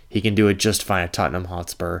that. He can do it just fine at Tottenham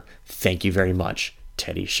Hotspur. Thank you very much,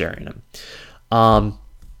 Teddy Sheringham.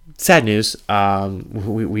 Sad news.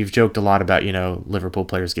 We've joked a lot about, Liverpool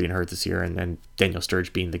players getting hurt this year and Daniel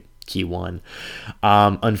Sturridge being the key one.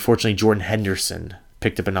 Unfortunately, Jordan Henderson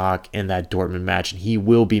picked up a knock in that Dortmund match, and he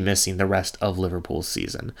will be missing the rest of Liverpool's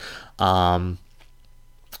season.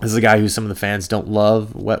 This is a guy who some of the fans don't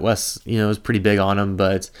love. Wes, is pretty big on him,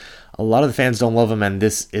 but a lot of the fans don't love him, and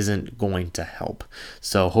this isn't going to help.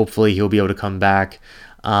 So hopefully he'll be able to come back.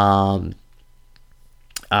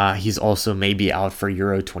 He's also maybe out for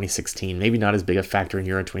Euro 2016. Maybe not as big a factor in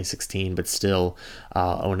Euro 2016, but still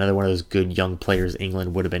another one of those good young players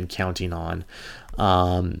England would have been counting on.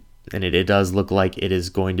 And it does look like it is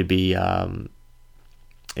going to be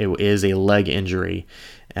it is a leg injury,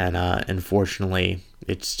 and unfortunately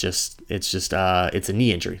it's a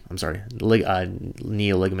knee injury. I'm sorry,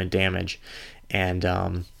 knee ligament damage,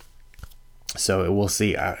 and so we'll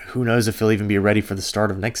see. Who knows if he'll even be ready for the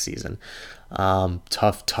start of next season.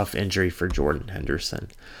 Tough injury for Jordan Henderson.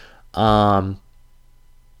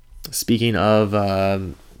 Speaking of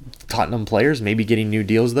Tottenham players maybe getting new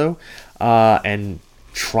deals though, and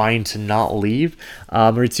trying to not leave,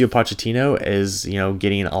 Mauricio Pochettino is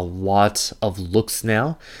getting a lot of looks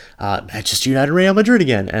now. Manchester United, Real Madrid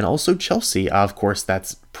again, and also Chelsea. Of course,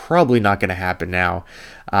 that's probably not going to happen now,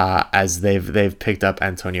 as they've picked up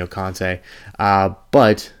Antonio Conte,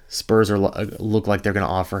 but Spurs look like they're going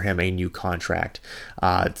to offer him a new contract.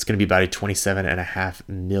 It's going to be about a £27.5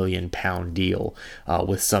 million deal,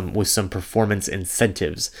 with some performance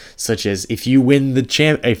incentives, such as if you win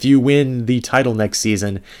the title next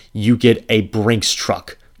season, you get a Brinks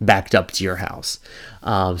truck backed up to your house.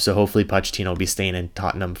 So hopefully Pochettino will be staying in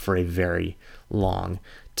Tottenham for a very long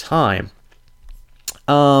time.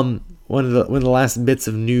 One of the last bits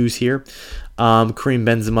of news here: Karim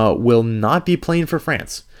Benzema will not be playing for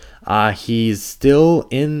France. He's still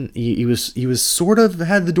in. He was sort of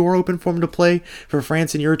had the door open for him to play for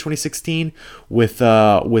France in Euro 2016 with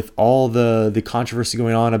all the controversy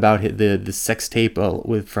going on about the sex tape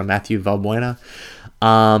from Mathieu Valbuena.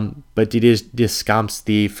 But Didier Deschamps,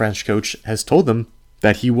 the French coach, has told them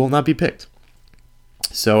that he will not be picked.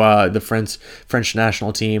 So the French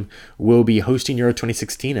national team will be hosting Euro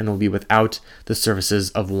 2016 and will be without the services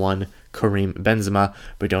of one Karim Benzema.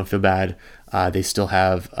 But don't feel bad. They still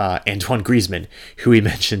have Antoine Griezmann, who we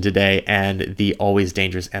mentioned today, and the always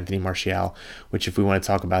dangerous Anthony Martial, which, if we want to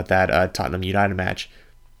talk about that Tottenham United match,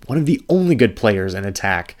 one of the only good players in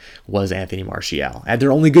attack was Anthony Martial. Had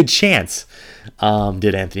their only good chance,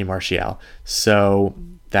 did Anthony Martial. So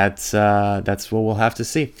that's what we'll have to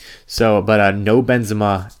see. So, but no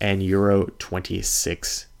Benzema and Euro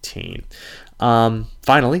 2016.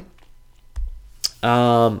 Finally,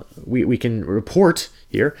 we can report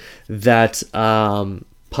here that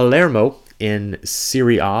Palermo in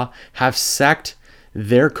Serie A have sacked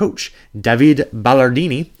their coach. David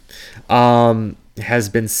Ballardini has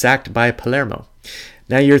been sacked by Palermo.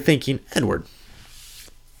 Now you're thinking, Edward,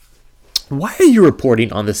 why are you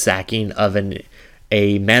reporting on the sacking of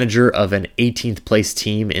a manager of an 18th place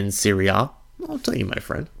team in Serie A? I'll tell you, my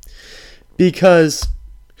friend. Because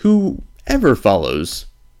whoever follows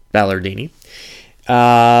Ballardini,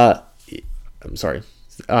 I'm sorry,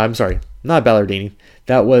 not Ballardini.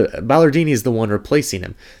 Ballardini is the one replacing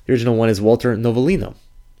him. The original one is Walter Novellino.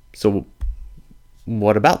 So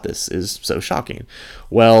what about this is so shocking?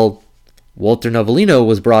 Well, Walter Novellino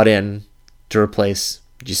was brought in to replace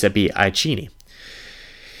Giuseppe Aicini.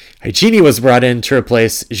 Aicini was brought in to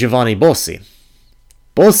replace Giovanni Bossi.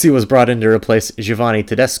 Bossi was brought in to replace Giovanni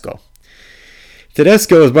Tedesco.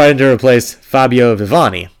 Tedesco was brought in to replace Fabio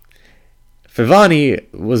Vivani.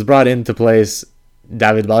 Vivani was brought in to place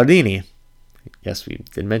David Ballardini. Yes, we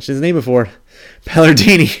did mention his name before.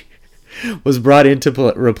 Ballardini was brought in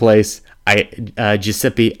to replace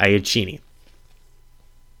Giuseppe Aicini.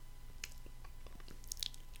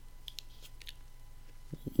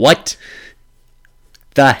 What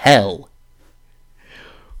the hell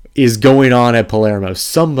is going on at Palermo?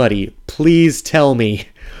 Somebody please tell me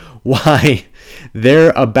why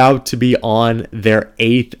they're about to be on their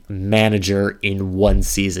 8th manager in one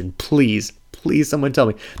season. Please someone tell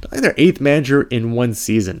me. Their 8th manager in one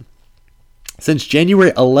season. Since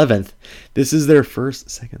January 11th, this is their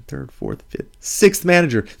first, second, third, fourth, fifth, sixth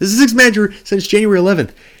manager. This is the 6th manager since January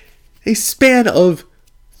 11th. A span of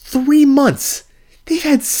 3 months. They've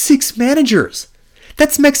had 6 managers.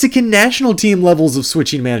 That's Mexican national team levels of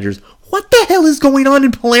switching managers. What the hell is going on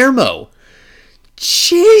in Palermo?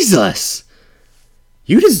 Jesus.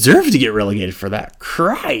 You deserve to get relegated for that.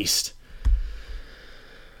 Christ.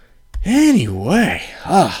 Anyway.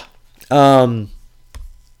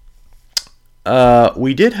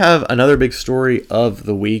 We did have another big story of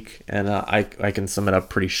the week, and I can sum it up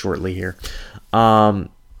pretty shortly here. We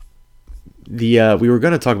were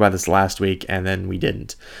going to talk about this last week, and then we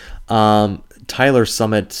didn't. Tyler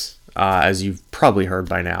Summit, as you've probably heard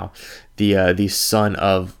by now, the son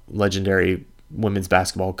of legendary women's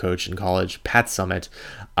basketball coach in college, Pat Summit,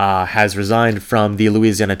 has resigned from the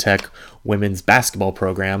Louisiana Tech women's basketball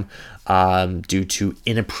program due to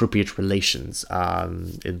inappropriate relations.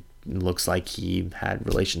 It looks like he had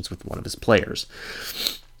relations with one of his players.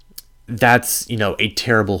 that's, a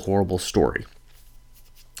terrible, horrible story.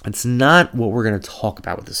 It's not what we're going to talk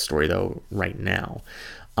about with this story, though, right now.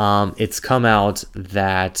 It's come out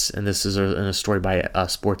that, and this is in a story by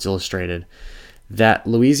Sports Illustrated, that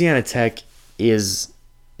Louisiana Tech is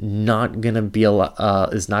not going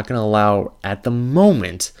to allow at the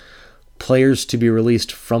moment players to be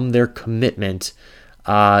released from their commitment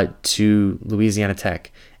to Louisiana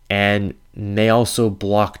Tech, and they also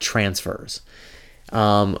block transfers.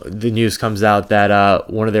 The news comes out that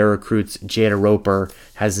one of their recruits, Jada Roper,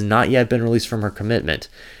 has not yet been released from her commitment.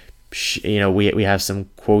 We have some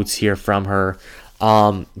quotes here from her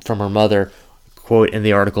mother. Quote in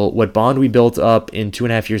the article: "What bond we built up in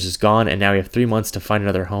 2.5 years is gone, and now we have 3 months to find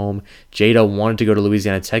another home. Jada wanted to go to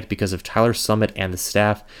Louisiana Tech because of Tyler Summit and the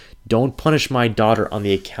staff. Don't punish my daughter on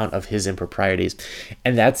the account of his improprieties."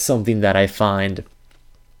 And that's something that I find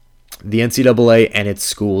the NCAA and its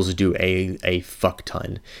schools do a fuck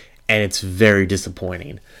ton, and it's very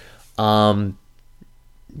disappointing.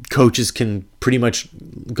 Coaches can pretty much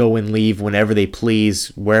go and leave whenever they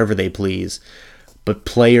please, wherever they please, but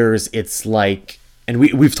players, it's like, and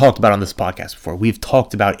we've talked about on this podcast before, we've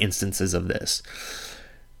talked about instances of this.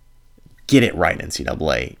 Get it right,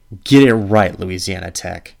 NCAA. Get it right, Louisiana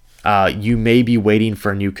Tech. You may be waiting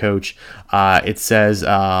for a new coach. It says,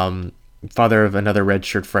 father of another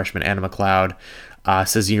redshirt freshman, Anna McLeod,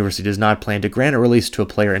 says the university does not plan to grant a release to a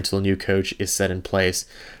player until a new coach is set in place.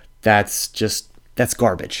 That's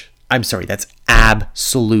garbage. I'm sorry, that's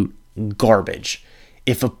absolute garbage.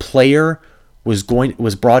 If a player was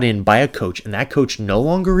brought in by a coach and that coach no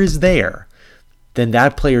longer is there, then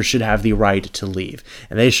that player should have the right to leave.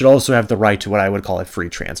 And they should also have the right to what I would call a free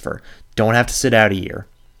transfer. Don't have to sit out a year.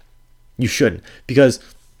 You shouldn't, because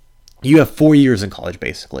you have 4 years in college,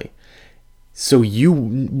 basically. So you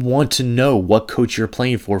want to know what coach you're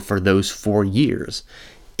playing for those 4 years.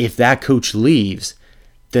 If that coach leaves,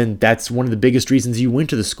 then that's one of the biggest reasons you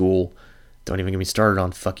went to the school. Don't even get me started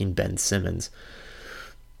on fucking Ben Simmons.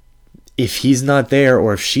 If he's not there,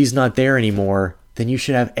 or if she's not there anymore, then you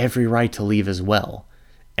should have every right to leave as well.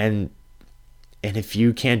 And if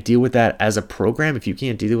you can't deal with that as a program, if you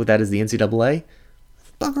can't deal with that as the NCAA,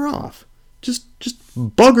 bugger off. Just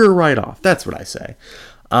bugger right off. That's what I say.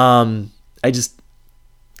 God,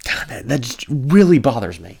 that just really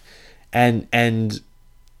bothers me. And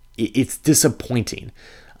it's disappointing.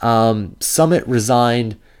 Summit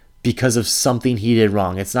resigned because of something he did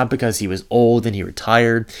wrong. It's not because he was old and he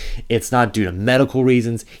retired. It's not due to medical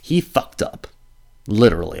reasons. He fucked up.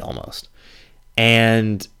 Literally, almost.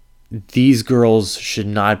 And these girls should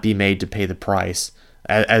not be made to pay the price,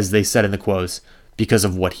 as they said in the quotes, because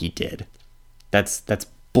of what he did. That's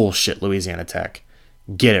bullshit, Louisiana Tech.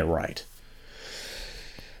 Get it right.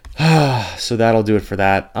 So that'll do it for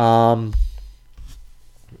that.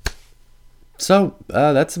 So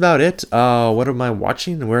that's about it. What am I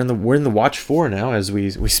watching? We're in the watch 4 now as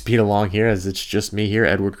we speed along here, as it's just me here,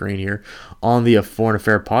 Edward Green here, on the Foreign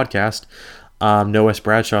Affair podcast. No Wes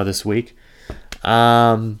Bradshaw this week. What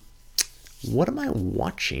am I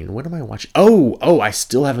watching? Oh, I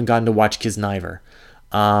still haven't gotten to watch Kisniver.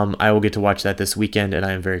 I will get to watch that this weekend, and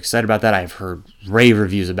I am very excited about that. I've heard rave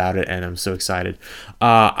reviews about it, and I'm so excited.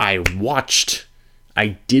 I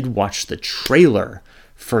did watch the trailer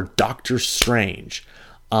for Doctor Strange.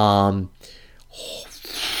 That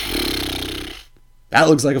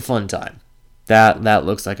looks like a fun time. That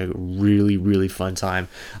looks like a really, really fun time.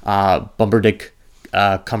 Bumberdick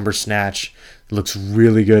Cumbersnatch looks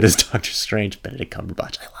really good as Doctor Strange. Benedict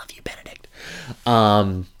Cumberbatch, I love you, Benedict.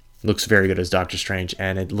 Looks very good as Doctor Strange,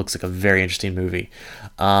 and it looks like a very interesting movie.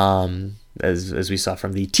 As we saw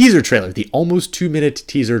from the teaser trailer, the almost 2-minute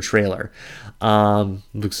teaser trailer.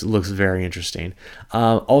 Looks very interesting.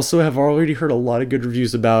 Also have already heard a lot of good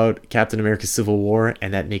reviews about Captain America Civil War,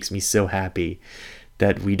 and that makes me so happy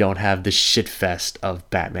that we don't have the shit fest of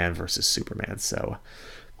Batman versus Superman. So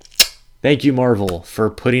thank you, Marvel, for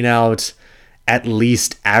putting out at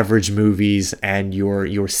least average movies, and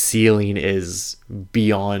your ceiling is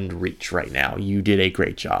beyond reach right now. You did a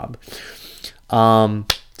great job. So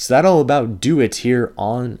that'll about do it here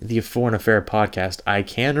on the Foreign Affair podcast. I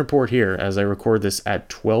can report here, as I record this at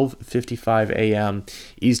 12:55 a.m.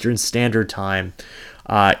 Eastern Standard Time,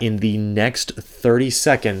 in the next 30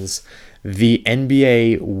 seconds, the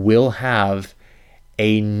NBA will have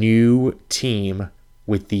a new team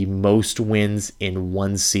with the most wins in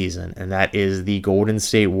one season, and that is the Golden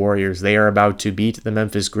State Warriors. They are about to beat the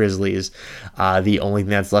Memphis Grizzlies. The only thing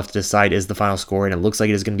that's left to decide is the final score, and it looks like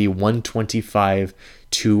it is going to be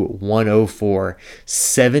 125-104.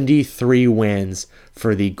 73 wins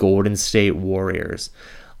for the Golden State Warriors.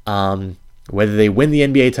 Whether they win the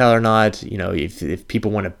NBA title or not, if people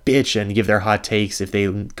want to bitch and give their hot takes, if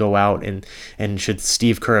they go out and should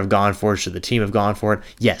Steve Kerr have gone for it, should the team have gone for it?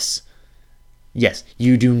 Yes,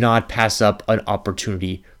 you do not pass up an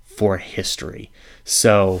opportunity for history.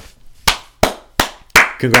 So,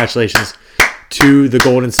 congratulations to the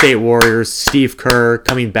Golden State Warriors. Steve Kerr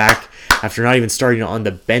coming back after not even starting on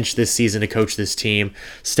the bench this season to coach this team.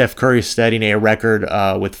 Steph Curry setting a record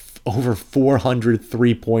with over 400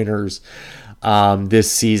 3-pointers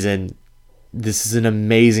this season. This is an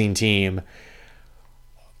amazing team.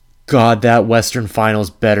 God, that Western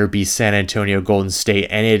Finals better be San Antonio Golden State,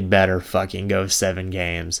 and it better fucking go 7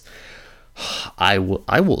 games. I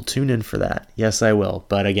will tune in for that. Yes, I will.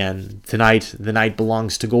 But again, tonight, the night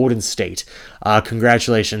belongs to Golden State.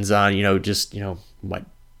 Congratulations on, what,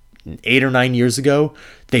 8 or 9 years ago,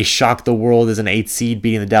 they shocked the world as an 8th seed,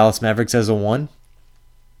 beating the Dallas Mavericks as a 1.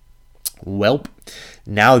 Welp,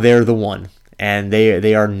 now they're the 1. And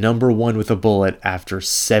they are number 1 with a bullet after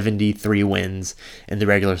 73 wins in the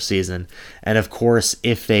regular season. And of course,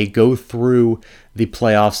 if they go through the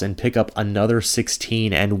playoffs and pick up another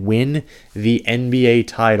 16 and win the NBA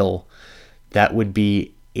title, that would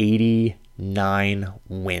be 89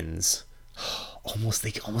 wins.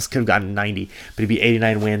 They almost could have gotten 90, but it'd be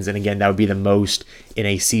 89 wins. And again, that would be the most in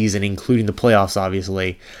a season, including the playoffs,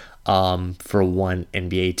 obviously, for one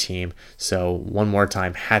NBA team. So one more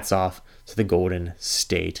time, hats off to the Golden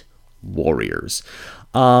State Warriors.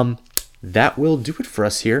 That will do it for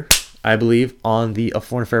us here, I believe, on the A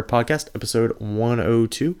Foreign Affair podcast, episode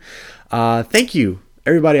 102. Thank you,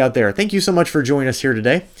 everybody out there. Thank you so much for joining us here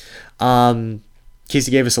today. In case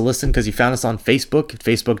you gave us a listen because you found us on Facebook at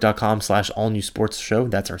facebook.com/allnewsportsshow.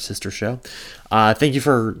 That's our sister show. Thank you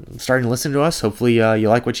for starting to listen to us. Hopefully you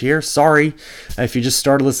like what you hear. Sorry if you just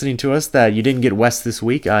started listening to us that you didn't get Wes this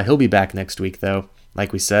week. He'll be back next week, though,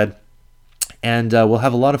 like we said. And we'll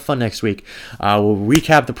have a lot of fun next week. We'll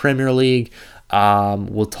recap the Premier League.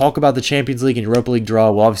 We'll talk about the Champions League and Europa League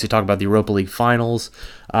draw. We'll obviously talk about the Europa League finals.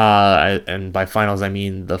 And by finals, I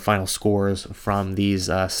mean the final scores from these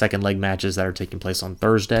second leg matches that are taking place on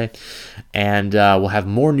Thursday. And we'll have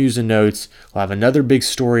more news and notes. We'll have another big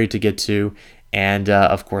story to get to. And,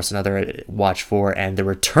 of course, another watch for and the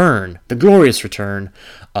glorious return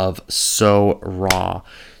of So Raw.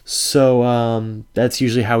 So that's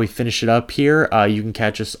usually how we finish it up here. You can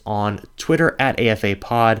catch us on Twitter at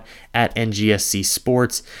AFAPod, at NGSC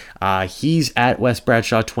Sports. He's at Wes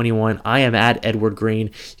Bradshaw 21. I am at Edward Green.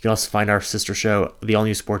 You can also find our sister show, The All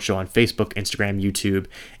News Sports Show, on Facebook, Instagram, YouTube,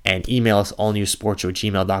 and email us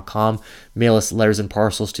allnewssportshow@gmail.com. Mail us letters and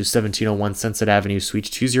parcels to 1701 Sunset Avenue,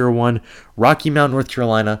 Suite 201, Rocky Mount, North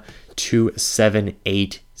Carolina,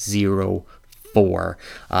 27804.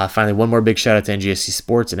 Finally, one more big shout out to NGSC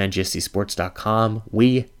Sports and NGSCSports.com.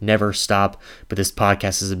 We never stop, but this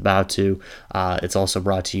podcast is about to. It's also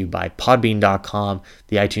brought to you by Podbean.com,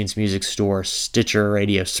 the iTunes Music Store, Stitcher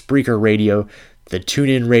Radio, Spreaker Radio, the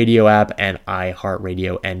TuneIn Radio app, and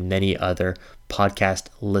iHeartRadio, and many other podcast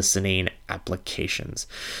listening applications.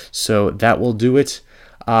 So that will do it.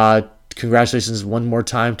 Congratulations one more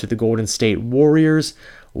time to the Golden State Warriors.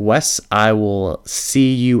 Wes, I will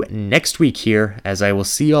see you next week here, as I will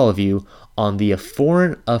see all of you on the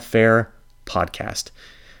Foreign Affair podcast.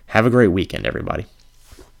 Have a great weekend, everybody.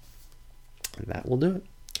 And that will do it.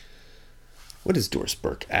 What is Doris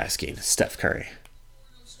Burke asking Steph Curry?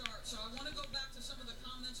 So I want to go back to some of the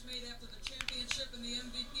comments made after the championship and the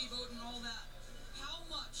MVP vote and all that. How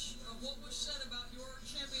much of what was said about your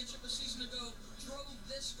championship a season ago drove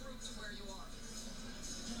this group to where you are?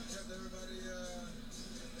 Kept everybody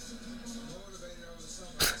motivated over the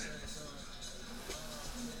summer, I'd say. So,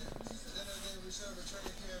 at the end of the day, we set up a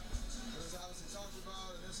training camp. It was obviously talked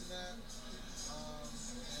about and this and that.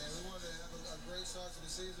 And we wanted to have a great start to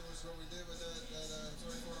the season, which is what we did with that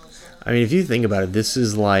 24-hour start. I mean, if you think about it, this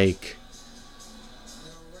is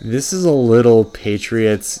a little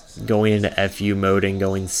Patriots going into FU mode and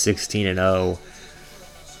going 16-0.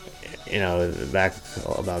 Back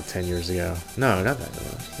about 10 years ago. No, not that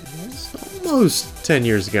long. It's almost 10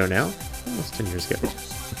 years ago now. Almost 10 years ago.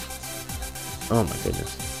 Oh my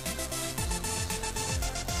goodness.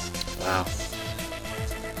 Wow.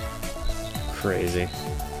 Crazy.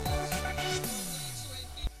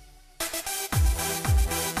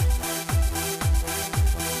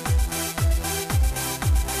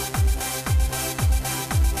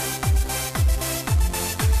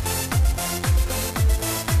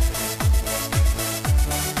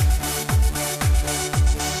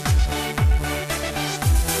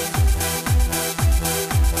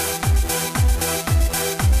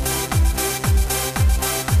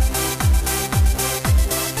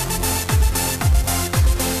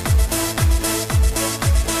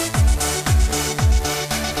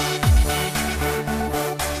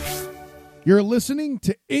 You're listening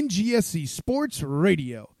to NGSC Sports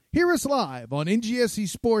Radio. Hear us live on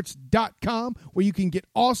ngscsports.com, where you can get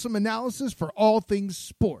awesome analysis for all things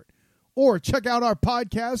sport. Or check out our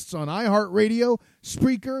podcasts on iHeartRadio,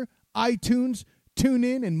 Spreaker, iTunes,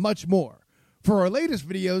 TuneIn, and much more. For our latest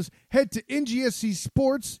videos, head to NGSC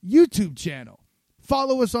Sports YouTube channel.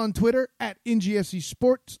 Follow us on Twitter at NGSC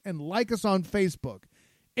Sports and like us on Facebook.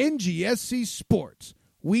 NGSC Sports.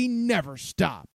 We never stop.